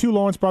surprised to see the 2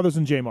 Lawrence brothers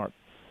and J-Mart.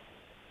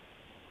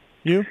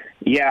 You?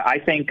 Yeah, I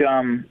think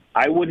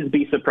I wouldn't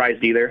be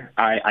surprised either.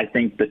 I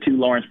think the 2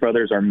 Lawrence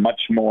brothers are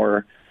much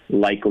more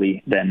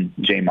likely than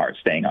J-Mart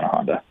staying on a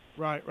Honda.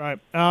 Right.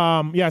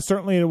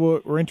 Certainly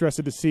we're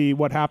interested to see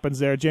what happens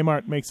there.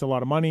 J-Mart makes a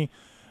lot of money.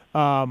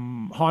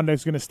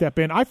 Honda's going to step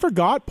in. I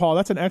forgot, Paul.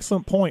 That's an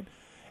excellent point.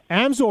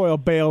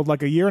 AMSOIL bailed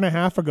like a year and a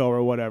half ago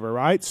or whatever,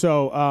 right?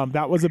 So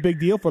that was a big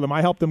deal for them.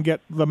 I helped them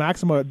get the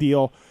Maxima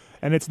deal,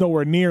 and it's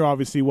nowhere near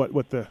obviously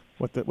what they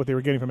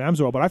were getting from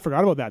AMSOIL. But I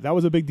forgot about that. That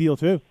was a big deal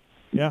too.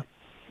 Yeah.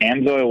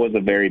 AMSOIL was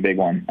a very big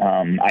one.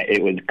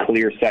 It was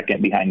clear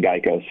second behind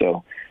Geico.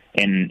 So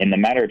in the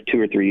matter of 2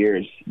 or 3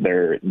 years,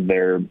 their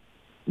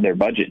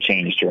budget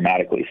changed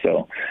dramatically.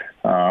 So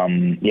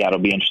it'll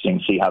be interesting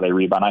to see how they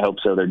rebound. I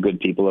hope so. They're good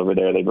people over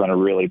there. They've run a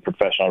really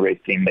professional race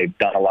team. They've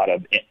done a lot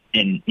of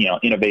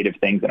innovative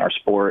things in our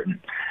sport, and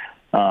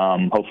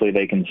hopefully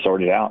they can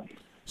sort it out.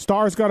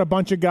 Star's got a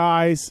bunch of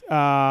guys.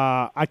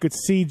 I could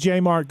see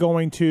J-Mart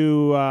going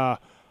to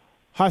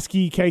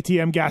Husky,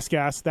 KTM,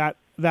 Gas,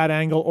 that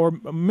angle, or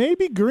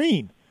maybe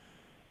Green.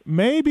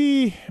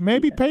 Maybe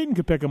Peyton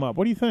could pick him up.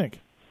 What do you think?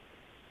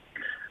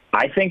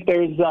 I think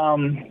there's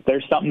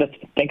something to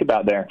think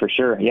about there for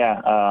sure.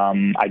 Yeah.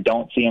 I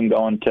don't see him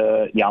going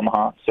to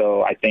Yamaha.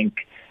 So I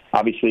think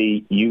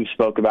obviously you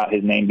spoke about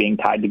his name being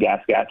tied to Gas.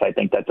 I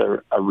think that's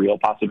a real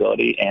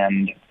possibility.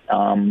 And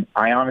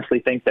I honestly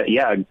think that,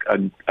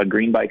 a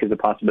green bike is a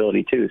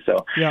possibility too.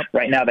 So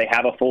Right now they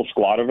have a full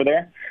squad over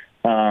there.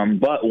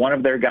 But one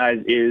of their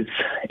guys is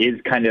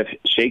kind of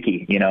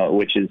shaky,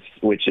 which is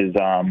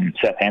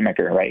Seth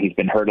Hammaker, right? He's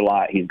been hurt a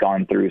lot. He's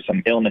gone through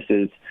some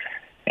illnesses.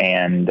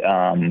 And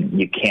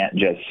you can't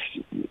just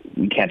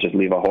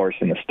leave a horse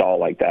in the stall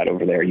like that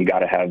over there. You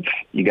gotta have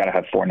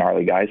 4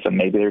 gnarly guys. So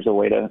maybe there's a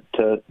way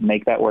to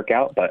make that work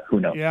out, but who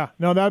knows? Yeah,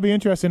 no, that'd be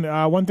interesting.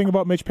 One thing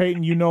about Mitch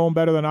Payton, you know him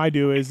better than I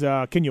do, is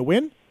can you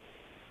win?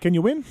 Can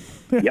you win?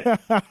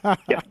 Yep.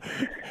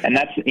 And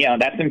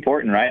that's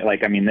important, right?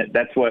 Like, I mean,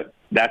 that's what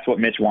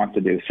Mitch wants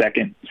to do.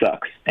 Second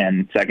sucks,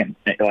 and second,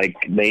 like,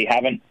 they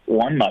haven't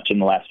won much in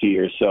the last few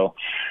years, so.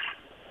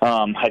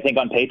 I think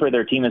on paper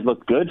their team has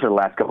looked good for the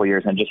last couple of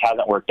years and just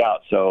hasn't worked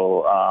out.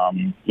 So,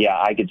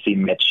 I could see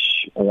Mitch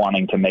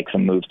wanting to make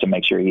some moves to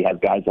make sure he has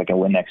guys that can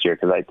win next year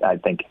because I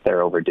think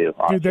they're overdue.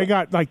 Honestly. Dude, they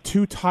got like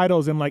 2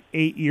 titles in like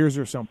 8 years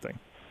or something.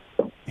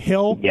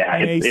 Hill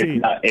and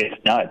AC.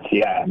 It's nuts.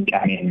 Yeah.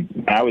 I mean,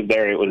 when I was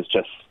there, it was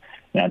just,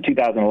 in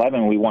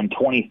 2011, we won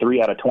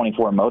 23 out of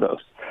 24 motos.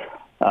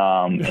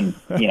 In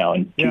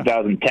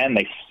 2010,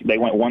 they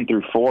went 1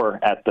 through 4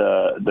 at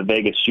the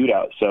Vegas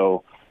shootout.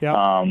 So,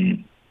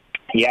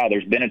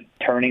 there's been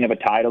a turning of a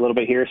tide a little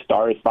bit here.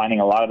 Star is finding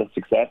a lot of the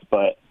success,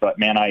 but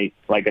man,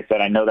 like I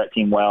said, I know that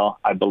team well.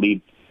 I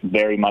believe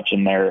very much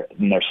in their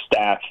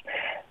staff,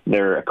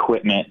 their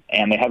equipment,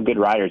 and they have good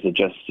riders.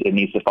 It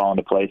needs to fall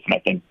into place, and I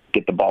think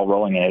get the ball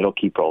rolling, and it'll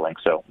keep rolling.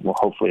 So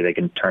hopefully they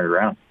can turn it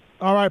around.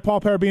 All right,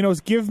 Paul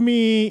Parabinos, give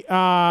me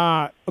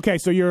okay.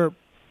 So you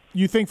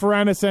think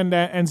Ferrandis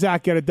and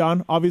Zach get it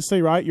done?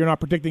 Obviously, right? You're not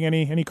predicting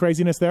any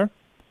craziness there.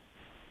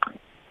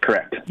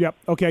 Correct. Yep.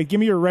 Okay. Give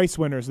me your race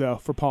winners though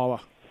for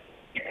Paula.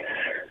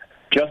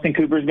 Justin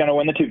Cooper is going to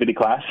win the 250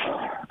 class.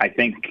 I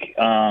think he's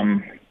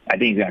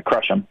going to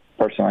crush him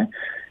personally,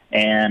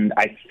 and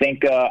I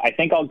think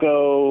I'll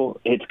go.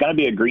 It's going to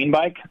be a green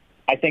bike.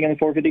 I think in the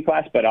 450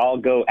 class, but I'll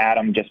go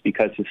Adam just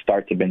because his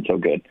starts have been so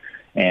good,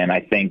 and I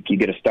think you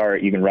get a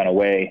start, you can run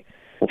away.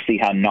 We'll see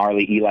how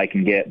gnarly Eli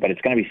can get, but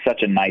it's going to be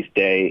such a nice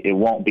day. It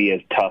won't be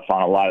as tough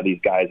on a lot of these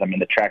guys. I mean,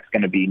 the track's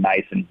going to be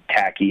nice and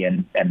tacky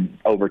and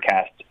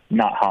overcast,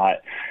 not hot.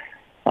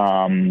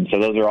 So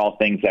those are all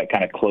things that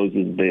kind of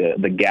closes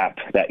the gap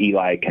that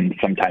Eli can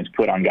sometimes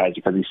put on guys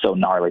because he's so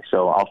gnarly.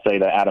 So I'll say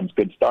that Adam's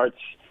good starts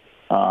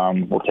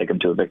will take him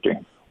to a victory.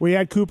 We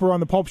had Cooper on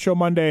the Pulp Show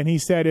Monday, and he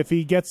said if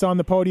he gets on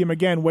the podium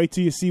again, wait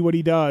till you see what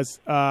he does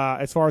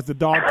as far as the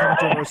dog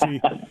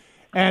controversy.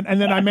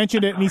 And then I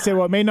mentioned it, and he said,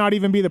 well, it may not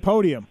even be the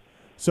podium.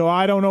 So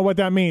I don't know what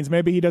that means.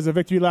 Maybe he does a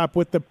victory lap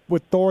with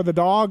Thor the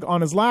dog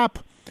on his lap.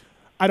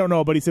 I don't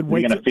know, but he said,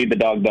 wait. You're going to feed the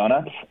dog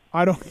donuts?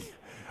 I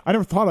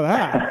never thought of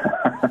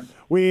that.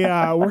 We're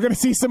going to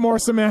see some more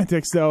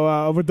semantics,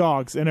 though, with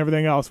dogs and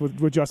everything else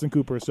with Justin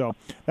Cooper. So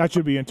that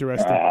should be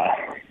interesting.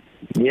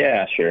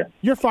 Yeah, sure.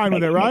 You're fine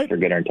with it, right? For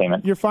good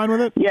entertainment. You're fine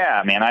with it?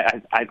 Yeah, man.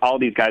 I all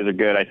these guys are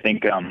good. I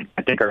think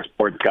our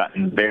sport's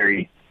gotten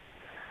very,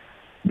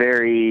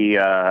 very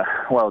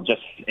well.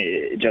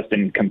 Just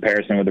in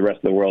comparison with the rest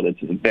of the world, it's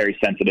very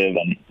sensitive,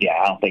 and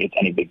I don't think it's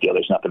any big deal.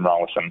 There's nothing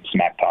wrong with some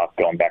smack talk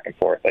going back and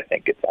forth. I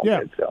think it's all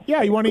good. So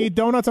you want to eat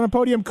donuts on a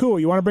podium? Cool.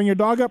 You want to bring your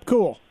dog up?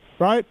 Cool.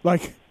 Right?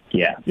 Like.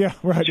 Yeah,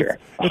 right. Sure.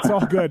 It's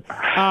all good.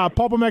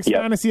 PulpMX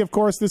Fantasy, of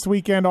course, this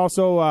weekend.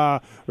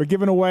 Also, we're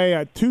giving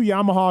away 2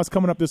 Yamahas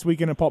coming up this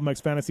weekend in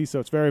PulpMX Fantasy, so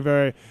it's very,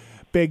 very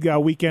big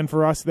weekend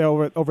for us there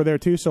over there,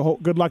 too. So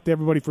good luck to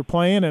everybody for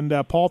playing. And,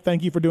 Paul,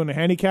 thank you for doing the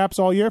handicaps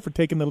all year, for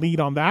taking the lead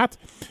on that.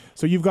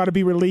 So you've got to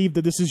be relieved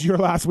that this is your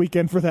last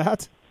weekend for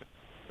that.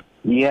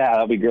 Yeah,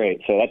 that'll be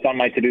great. So that's on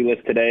my to-do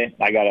list today.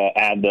 I got to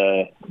add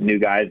the new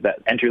guys. That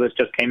entry list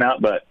just came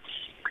out, But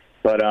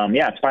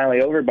it's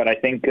finally over. But I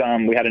think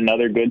we had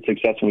another good,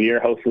 successful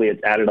year. Hopefully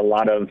it's added a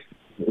lot of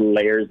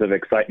layers of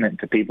excitement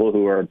to people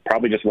who are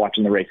probably just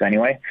watching the race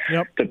anyway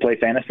to play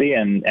fantasy.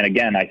 And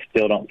again, I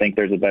still don't think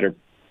there's a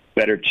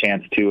better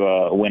chance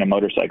to win a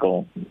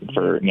motorcycle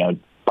for,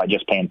 by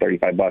just paying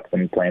 $35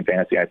 and playing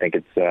fantasy. I think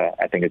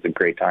it's a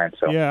great time.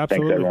 So yeah,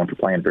 thanks everyone for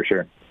playing for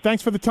sure.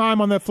 Thanks for the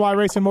time on the Fly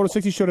Racing Moto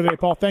 60 show today,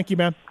 Paul. Thank you,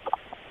 man.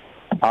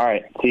 All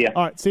right, see ya.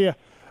 All right, see ya.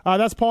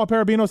 That's Paul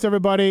Parabinos,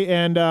 everybody,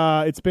 and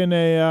it's been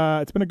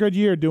a good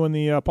year doing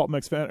the Pulp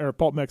Mix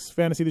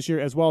Fantasy this year,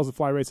 as well as the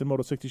Fly Racing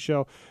Moto 60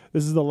 show.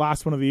 This is the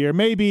last one of the year.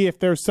 Maybe if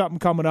there's something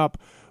coming up,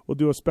 we'll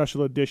do a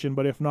special edition.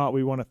 But if not,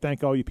 we want to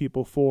thank all you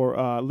people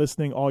for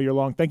listening all year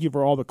long. Thank you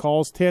for all the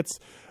calls, Tits.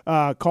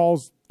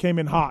 Calls came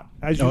in hot,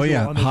 as usual. Oh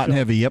yeah, on this hot show. and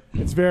heavy. Yep,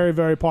 it's very,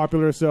 very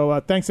popular. So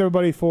thanks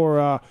everybody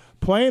for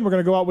playing. We're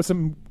gonna go out with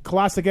some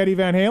classic Eddie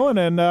Van Halen,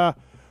 and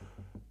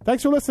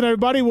thanks for listening,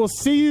 everybody. We'll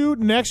see you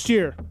next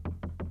year.